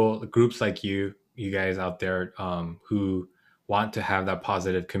people, groups like you guys out there who want to have that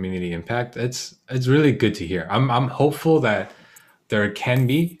positive community impact, it's really good to hear. I'm hopeful that there can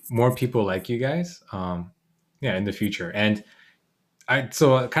be more people like you guys in the future. And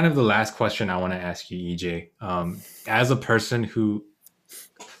so kind of the last question I want to ask you, EJ, as a person who,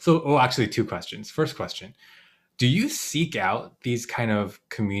 actually 2 questions. First question, do you seek out these kind of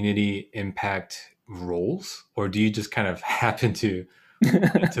community impact roles, or do you just kind of happen to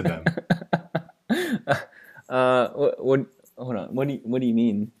them? Hold on. What do you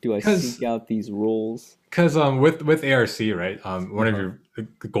mean? Do I seek out these roles? Because with ARC, right, one of your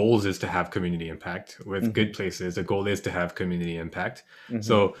goals is to have community impact. With Good Places, the goal is to have community impact.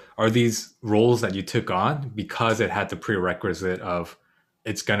 So are these roles that you took on because it had the prerequisite of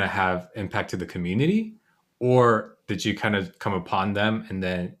it's going to have impact to the community, or did you kind of come upon them and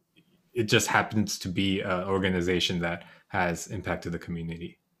then it just happens to be an organization that has impact to the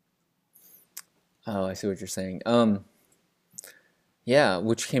community? Oh, I see what you're saying. Yeah,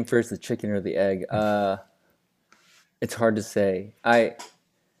 which came first, the chicken or the egg? It's hard to say. I'd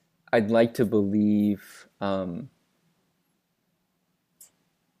like to believe, I'm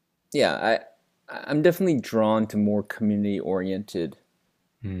definitely drawn to more community-oriented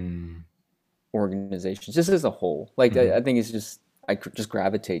organizations, just as a whole. Like, I think it's just, I just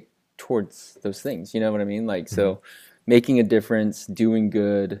gravitate towards those things. You know what I mean? Like, so making a difference, doing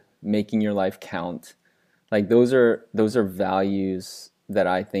good, making your life count. Like those are values that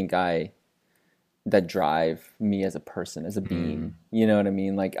I think that drive me as a person, as a being. You know what I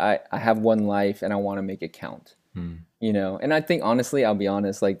mean? Like I have one life and I want to make it count. And I think honestly, I'll be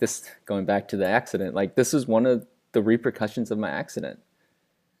honest, like this, going back to the accident, like this is one of the repercussions of my accident,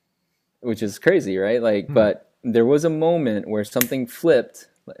 which is crazy, right? Like, but there was a moment where something flipped.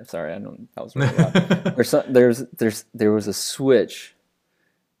 Sorry, I know that was really loud. There was a switch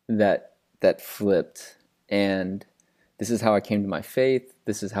that flipped. And this is how I came to my faith.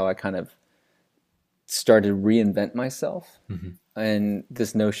 This is how I kind of started to reinvent myself, Mm-hmm. and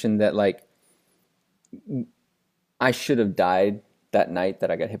this notion that like I should have died that night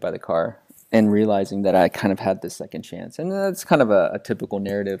that I got hit by the car, and realizing that I kind of had this second chance. And that's kind of a typical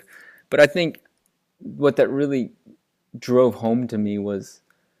narrative. But I think what that really drove home to me was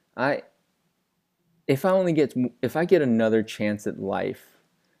I if I get another chance at life,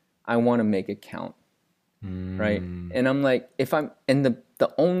 I want to make it count, right? Mm. And I'm like, if I'm and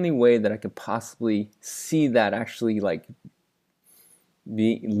the only way that I could possibly see that actually like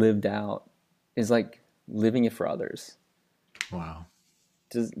be lived out is like living it for others. Wow.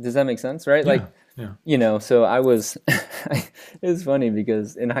 Does that make sense, right? Yeah. Like, Yeah. so I was it was funny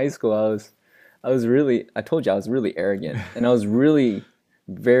because in high school I was really, I told you I was really arrogant, and I was really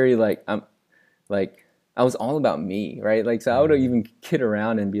very like like I was all about me, right? Like, so I would even kid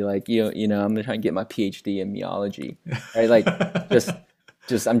around and be like, I'm gonna try and get my PhD in meology, right? Like,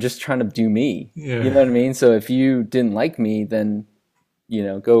 I'm just trying to do me. Yeah. You know what I mean? So if you didn't like me, then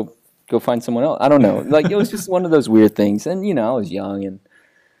go find someone else. I don't know. Like, it was just one of those weird things, and I was young, and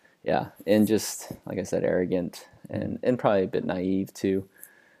yeah, and just like I said, arrogant and probably a bit naive too.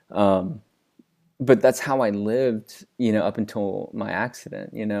 But that's how I lived, up until my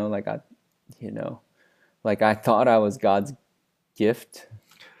accident. You know, like I thought I was God's gift,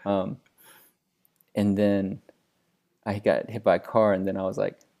 and then I got hit by a car, and then I was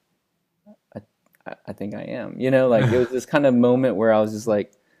like, I think I am. Like it was this kind of moment where I was just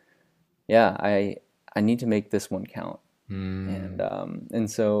like, yeah, I need to make this one count. And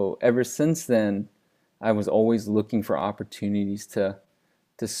so ever since then, I was always looking for opportunities to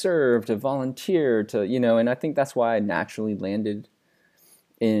serve, to volunteer, and I think that's why I naturally landed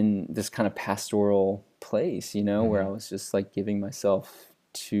in this kind of pastoral place, where I was just like giving myself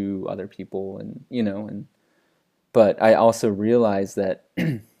to other people, but I also realized that,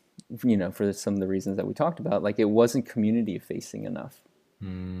 for some of the reasons that we talked about, like it wasn't community facing enough.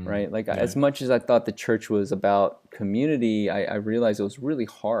 Right? Like, as much as I thought the church was about community, I realized it was really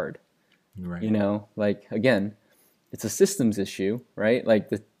hard. Right. Like, again, it's a systems issue, right? Like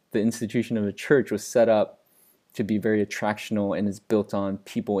the institution of a church was set up to be very attractional and is built on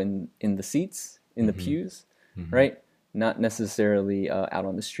people in the seats, in the pews, right? Not necessarily out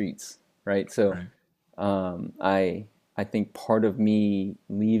on the streets, right? So Right. I think part of me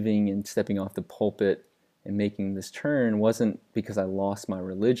leaving and stepping off the pulpit and making this turn wasn't because I lost my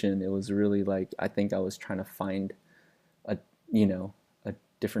religion. It was really like, I think I was trying to find a a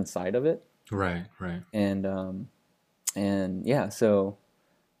different side of it. Right. Right. And yeah, so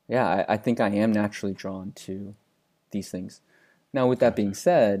yeah, I think I am naturally drawn to these things. Now, with that being Gotcha.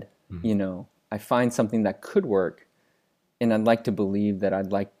 said, Mm-hmm. I find something that could work, and I'd like to believe that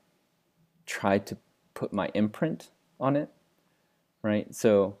I'd like try to put my imprint on it, right?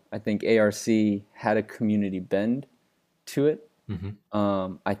 So I think ARC had a community bend to it.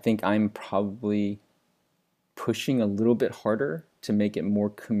 I think I'm probably pushing a little bit harder to make it more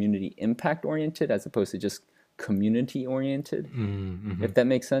community impact oriented as opposed to just community oriented, Mm-hmm. if that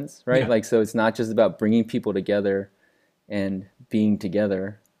makes sense, right? Yeah. Like, so it's not just about bringing people together and being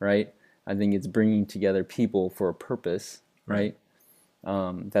together, right? I think it's bringing together people for a purpose, Right.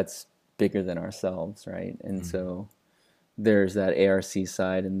 right? That's bigger than ourselves, right? And Mm-hmm. so there's that ARC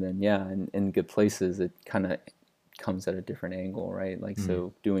side, and then yeah, in Good Places, it kind of comes at a different angle, right? Like,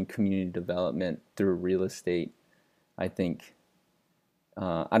 so doing community development through real estate, I think,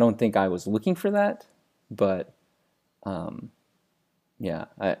 I don't think I was looking for that, but yeah,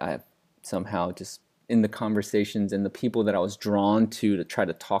 I somehow just in the conversations and the people that I was drawn to try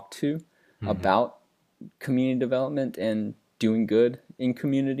to talk to Mm-hmm. about community development and doing good in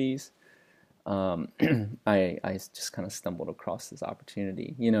communities, I just kind of stumbled across this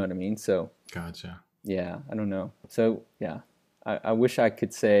opportunity. You know what I mean? So Gotcha. yeah, I don't know. So yeah, I wish I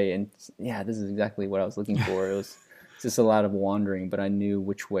could say, and yeah, this is exactly what I was looking for. It was just a lot of wandering, but I knew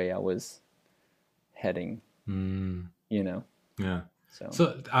which way I was heading. Mm. You know, Yeah. so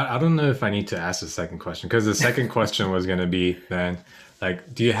So I don't know if I need to ask the second question because the second question was going to be then,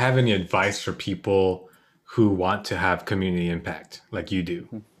 like, do you have any advice for people who want to have community impact like you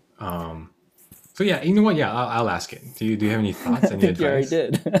do? Um, so yeah, you know what? Yeah, I'll ask it. Do you have any I thoughts? Any think you already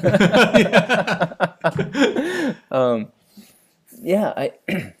advice? did. Yeah. Yeah,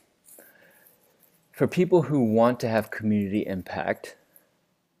 for people who want to have community impact,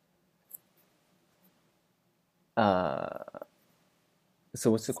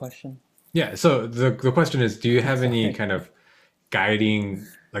 so what's the question? Yeah. So the question is, do you have any Sorry. kind of guiding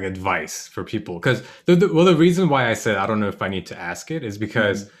like advice for people? Because the reason why I said I don't know if I need to ask it is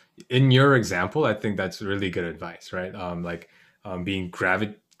because in your example, I think that's really good advice, right? Being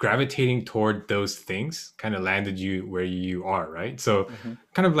gravitating toward those things kind of landed you where you are, right? So Mm-hmm.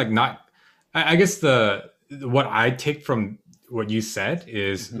 kind of like not, I guess what I take from what you said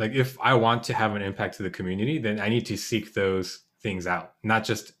is Mm-hmm. like, if I want to have an impact to the community, then I need to seek those things out, not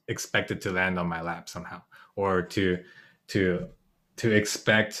just expect it to land on my lap somehow, or to to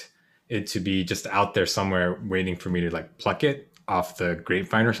expect it to be just out there somewhere waiting for me to like pluck it off the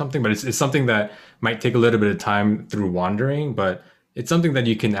grapevine or something. But it's something that might take a little bit of time through wandering, but it's something that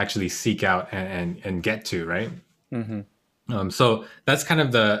you can actually seek out and get to, right? Mm-hmm. So that's kind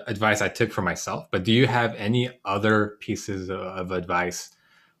of the advice I took for myself. But do you have any other pieces of advice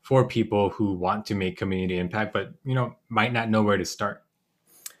for people who want to make community impact, but might not know where to start?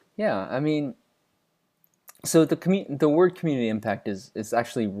 Yeah, I mean, so the word community impact is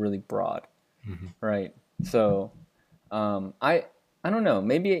actually really broad, Mm-hmm. right? So I don't know,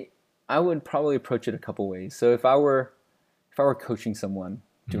 maybe I would probably approach it a couple ways. So if I were coaching someone,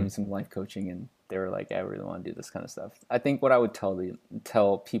 Mm-hmm. doing some life coaching, and they were like, I really want to do this kind of stuff, I think what I would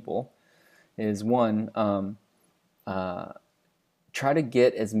tell people is, one, try to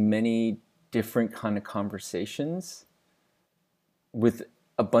get as many different kind of conversations with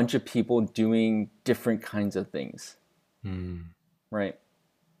a bunch of people doing different kinds of things, Mm-hmm. right?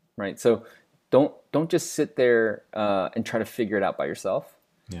 Right. So don't just sit there and try to figure it out by yourself,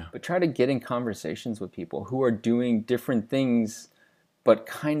 Yeah. but try to get in conversations with people who are doing different things, but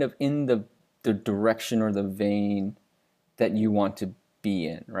kind of in the direction or the vein that you want to be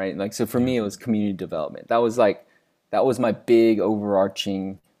in, right? Like, so for Yeah. me, it was community development. That was my big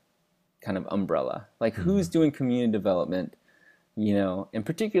overarching kind of umbrella. Like, Mm-hmm. who's doing community development, and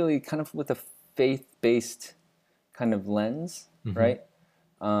particularly kind of with a faith-based kind of lens, Mm-hmm. right?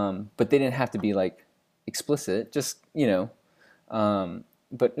 But they didn't have to be like explicit, just,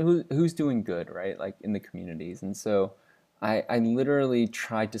 but who's doing good, right? Like in the communities. And so I literally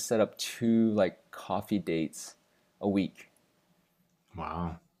tried to set up 2 like coffee dates a week.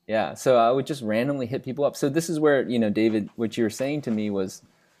 Wow. Yeah. So I would just randomly hit people up. So this is where, David, what you were saying to me was,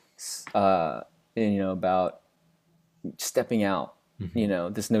 uh, about stepping out,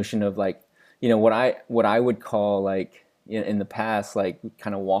 Mm-hmm. this notion of like, what I would call like in the past, like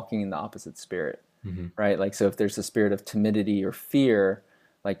kind of walking in the opposite spirit, Mm-hmm. right? Like, so if there's a spirit of timidity or fear,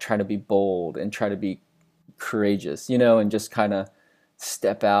 like try to be bold and try to be courageous, and just kind of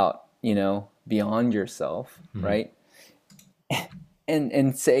step out, beyond yourself, Mm-hmm. right?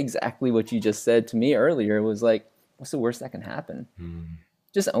 And say exactly what you just said to me earlier. It was like, what's the worst that can happen? Mm-hmm.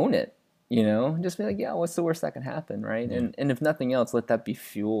 Just own it, just be like, yeah, what's the worst that can happen, right? Yeah. And if nothing else, let that be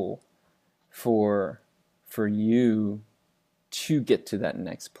fuel for you to get to that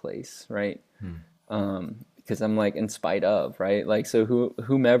next place, right? Because I'm like, in spite of, right? Like, so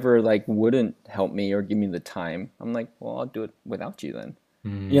whomever like wouldn't help me or give me the time, I'm like, well, I'll do it without you then.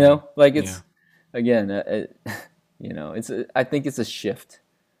 Mm-hmm. Like, Yeah. it's, again, I think it's a shift,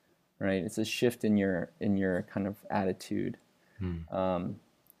 right? It's a shift in your kind of attitude. Mm-hmm.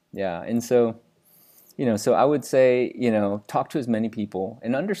 Yeah, and so, so I would say, talk to as many people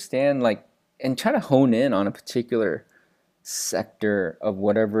and understand, like, and try to hone in on a particular sector of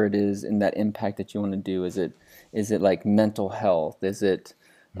whatever it is in that impact that you want to do. Is it like mental health? Is it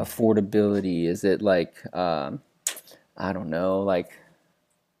affordability? Is it like, I don't know, like,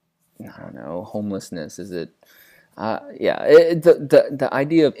 I don't know, homelessness? Is it, yeah, the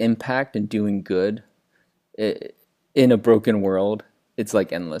idea of impact and doing good, in a broken world, it's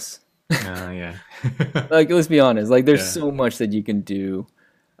like endless. Yeah. Like, let's be honest, like there's Yeah. so much that you can do,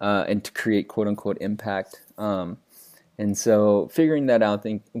 and to create quote unquote impact. And so figuring that out, I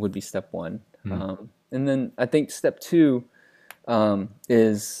think, would be step one. Mm-hmm. And then I think step two,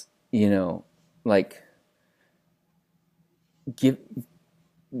 is, like, give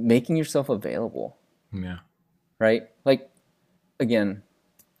making yourself available, Yeah. right? Like, again,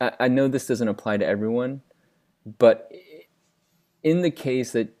 I know this doesn't apply to everyone, but in the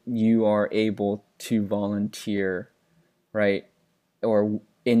case that you are able to volunteer, right, or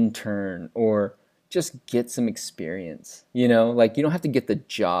intern, or just get some experience, like, you don't have to get the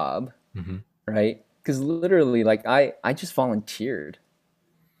job, Mm-hmm. right? Because literally, like, I just volunteered,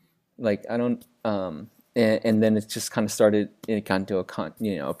 like, I don't, and then it just kind of started, it got into a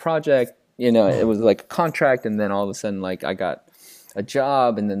project, it was like a contract, and then all of a sudden, like, I got a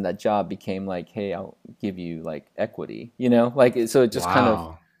job, and then that job became like, hey, I'll give you like equity, like, so it just kind of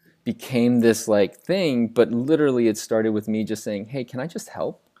Wow. became this like thing. But literally it started with me just saying, hey, can I just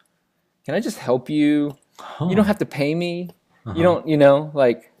help? Can I just help you? You don't Huh. have to pay me. You Uh-huh. don't,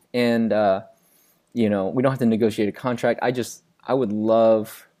 like, and we don't have to negotiate a contract. I would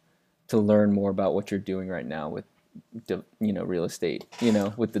love to learn more about what you're doing right now real estate,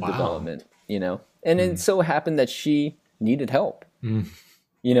 with the Wow. development, and it Mm, so happened that she needed help,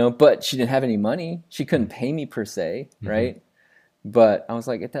 mm, but she didn't have any money. She couldn't mm, pay me per se, mhm. right? But I was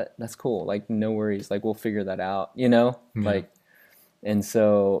like, that's cool. Like, no worries. Like, we'll figure that out, Yeah. like, and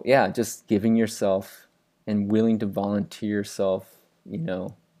so, yeah, just giving yourself and willing to volunteer yourself,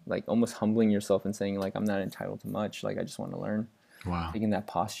 like almost humbling yourself and saying, like, I'm not entitled to much. Like, I just want to learn. Wow. Taking that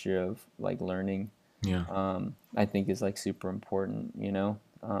posture of like learning, Yeah. I think is like super important,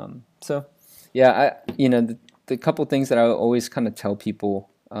 So, yeah, the couple things that I always kind of tell people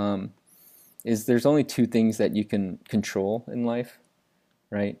is there's only two things that you can control in life,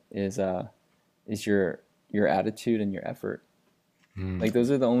 right? Is your attitude and your effort. Mm, Like,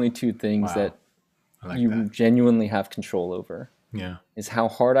 those are the only two things wow. that I like you that. genuinely have control over. Yeah. Is how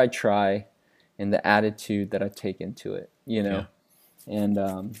hard I try and the attitude that I take into it, Yeah.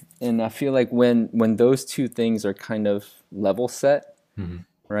 and I feel like when those two things are kind of level set, Hmm.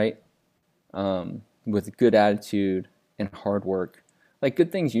 right, with good attitude and hard work, like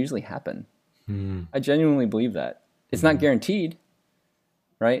good things usually happen. Mm, I genuinely believe that. It's not hmm. guaranteed,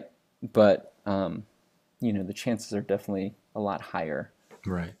 right? But the chances are definitely a lot higher,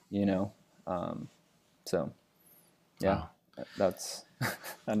 Right. you know. Um, so yeah, Wow. that's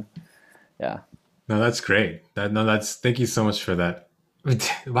and yeah, No, that's great. That's thank you so much for that.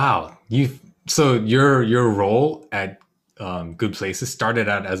 Wow. So your role at Good Places started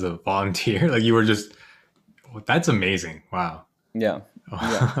out as a volunteer. Like you were just that's amazing. Wow. yeah,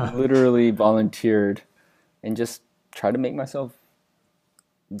 yeah. Literally volunteered and just try to make myself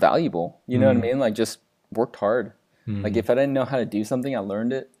valuable. You know what I Mm, mean? Like, just worked hard. Like, mm, if I didn't know how to do something, I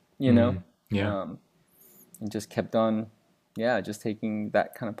learned it. mm. Yeah. Um, and just kept on, yeah, just taking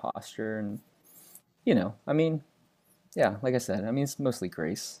that kind of posture. And I mean, yeah, like I said, I mean, it's mostly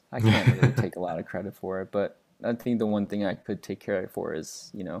grace. I can't really take a lot of credit for it, but I think the one thing I could take credit for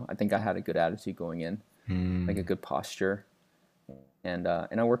is, I think I had a good attitude going in, like a Mm, good posture, and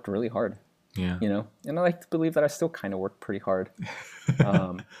I worked really hard. yeah. And I like to believe that I still kind of work pretty hard.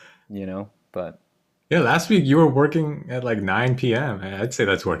 But Yeah, last week you were working at like 9 p.m. I'd say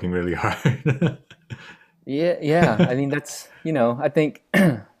that's working really hard. yeah, yeah. I mean, that's, I think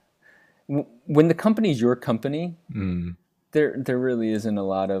when the company's your company, Mm, there really isn't a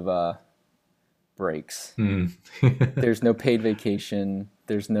lot of breaks. mm. There's no paid vacation.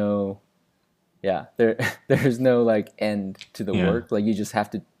 There's no, yeah, there's no like end to the Yeah. work. Like, you just have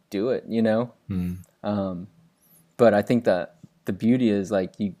to do it. Mm, But I think that the beauty is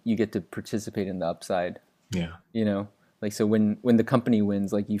like you get to participate in the upside, yeah. you know? Like, so when the company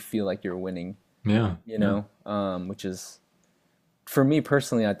wins, like, you feel like you're winning, Yeah. Yeah. which is, for me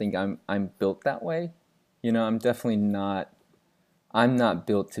personally, I think I'm built that way. I'm not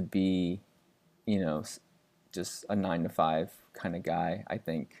built to be, you know, just a 9 to 5 kind of guy, I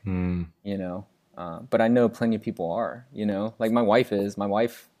think, Mm, but I know plenty of people are, like my wife is. My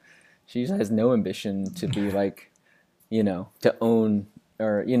wife, she has no ambition to be like, to own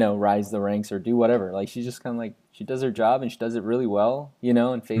or, rise the ranks or do whatever. Like, she's just kind of like, she does her job and she does it really well, and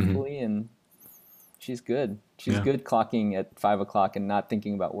mhm. faithfully, and she's good. She's Yeah. good clocking at 5 o'clock and not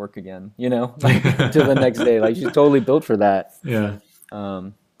thinking about work again, like until the next day. Like, she's totally built for that. Yeah.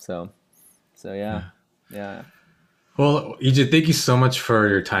 So, yeah, Yeah. yeah, Well, EJ, thank you so much for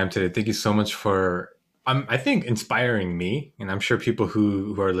your time today. Thank you so much for I think inspiring me, and I'm sure people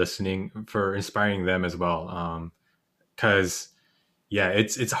who are listening for inspiring them as well. Because yeah,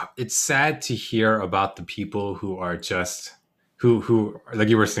 it's sad to hear about the people who are just who like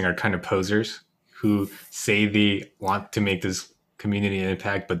you were saying are kind of posers who say they want to make this community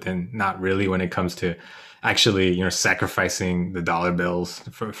impact, but then not really when it comes to actually sacrificing the dollar bills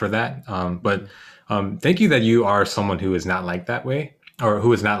for that. But hmm thank you that you are someone who is not like that way or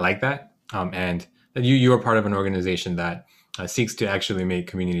who is not like that, and that you are part of an organization that seeks to actually make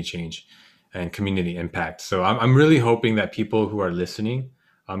community change and community impact. So I'm really hoping that people who are listening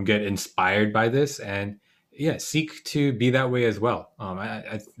get inspired by this and yeah, seek to be that way as well.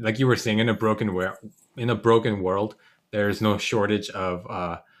 Like you were saying, in a broken world, there's no shortage of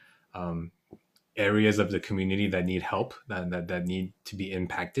um, areas of the community that need help that need to be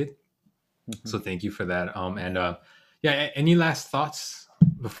impacted. hmm So thank you for that. And yeah, any last thoughts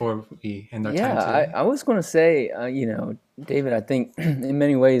before we end our time Yeah, today? I was going to say, David, I think in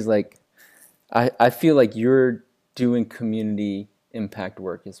many ways, like, I feel like you're doing community impact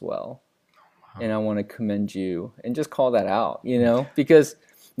work as well. Wow. And I want to commend you and just call that out, because,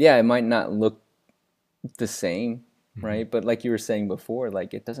 yeah, it might not look the same, Mhm. right? But like you were saying before,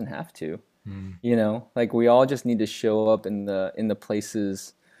 like, it doesn't have to, Mhm. like, we all just need to show up in the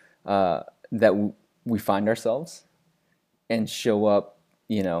places that we find ourselves and show up,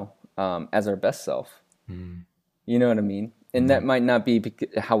 as our best self. You know what I mean? And that might not be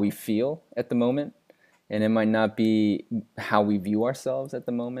how we feel at the moment, and it might not be how we view ourselves at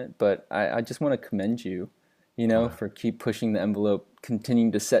the moment, but I just want to commend you, for keep pushing the envelope,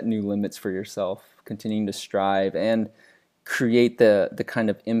 continuing to set new limits for yourself, continuing to strive and create the kind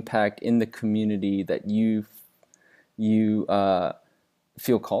of impact in the community that you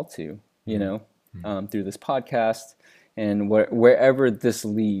feel called to, through this podcast and wherever this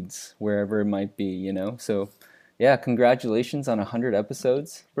leads, wherever it might be, So yeah, congratulations on 100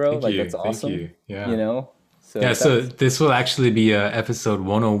 episodes, bro. Thank you. That's awesome. Thank you. Yeah. So so this will actually be episode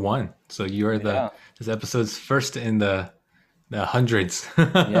 101. So you're this episode's first in the hundreds.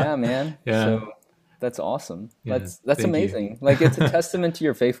 Yeah, man. Yeah. So that's awesome. Yeah, that's amazing. Like, it's a testament to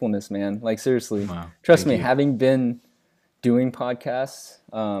your faithfulness, man. Like, seriously. Wow. Trust me, you. having been doing podcasts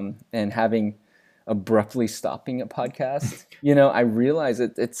and having abruptly stopping a podcast, I realize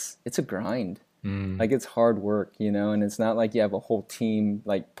it's a grind. Like, it's hard work, and it's not like you have a whole team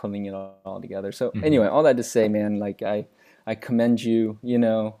like pulling it all together. So anyway, all that to say, man, like I commend you,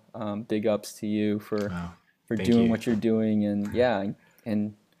 big ups to you for doing what you're doing, and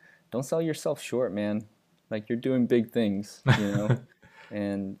and don't sell yourself short, man. Like, you're doing big things,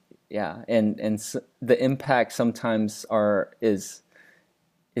 and the impact sometimes is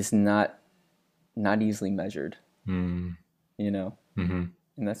not easily measured,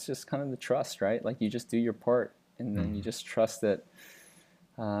 And that's just kind of the trust, right? Like, you just do your part, and then you just trust that,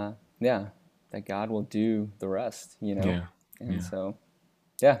 that God will do the rest, So,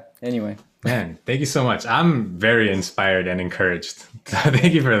 anyway. Man, thank you so much. I'm very inspired and encouraged.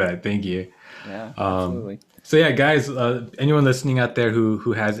 Thank you for that. Thank you. Yeah, absolutely. So yeah, guys, anyone listening out there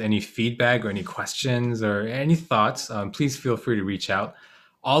who has any feedback or any questions or any thoughts, please feel free to reach out.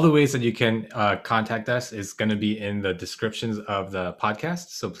 All the ways that you can contact us is going to be in the descriptions of the podcast.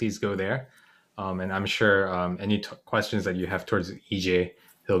 So please go there. And I'm sure any questions that you have towards EJ,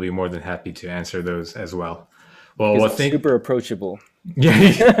 he'll be more than happy to answer those as well. Well, super approachable.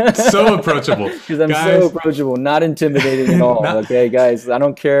 Yeah, so approachable. Because I'm so approachable, not intimidating at all. Okay, guys, I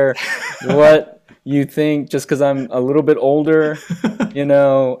don't care what you think, just because I'm a little bit older,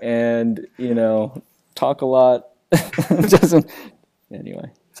 and talk a lot.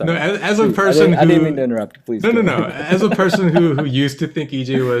 Anyway, sorry. No, as a person I didn't mean to interrupt. Please. No. As a person who used to think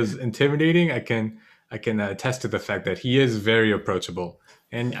EJ was intimidating, I can attest to the fact that he is very approachable,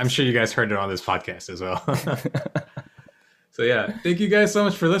 and I'm sure you guys heard it on this podcast as well. So yeah, thank you guys so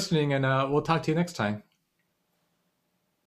much for listening, and we'll talk to you next time.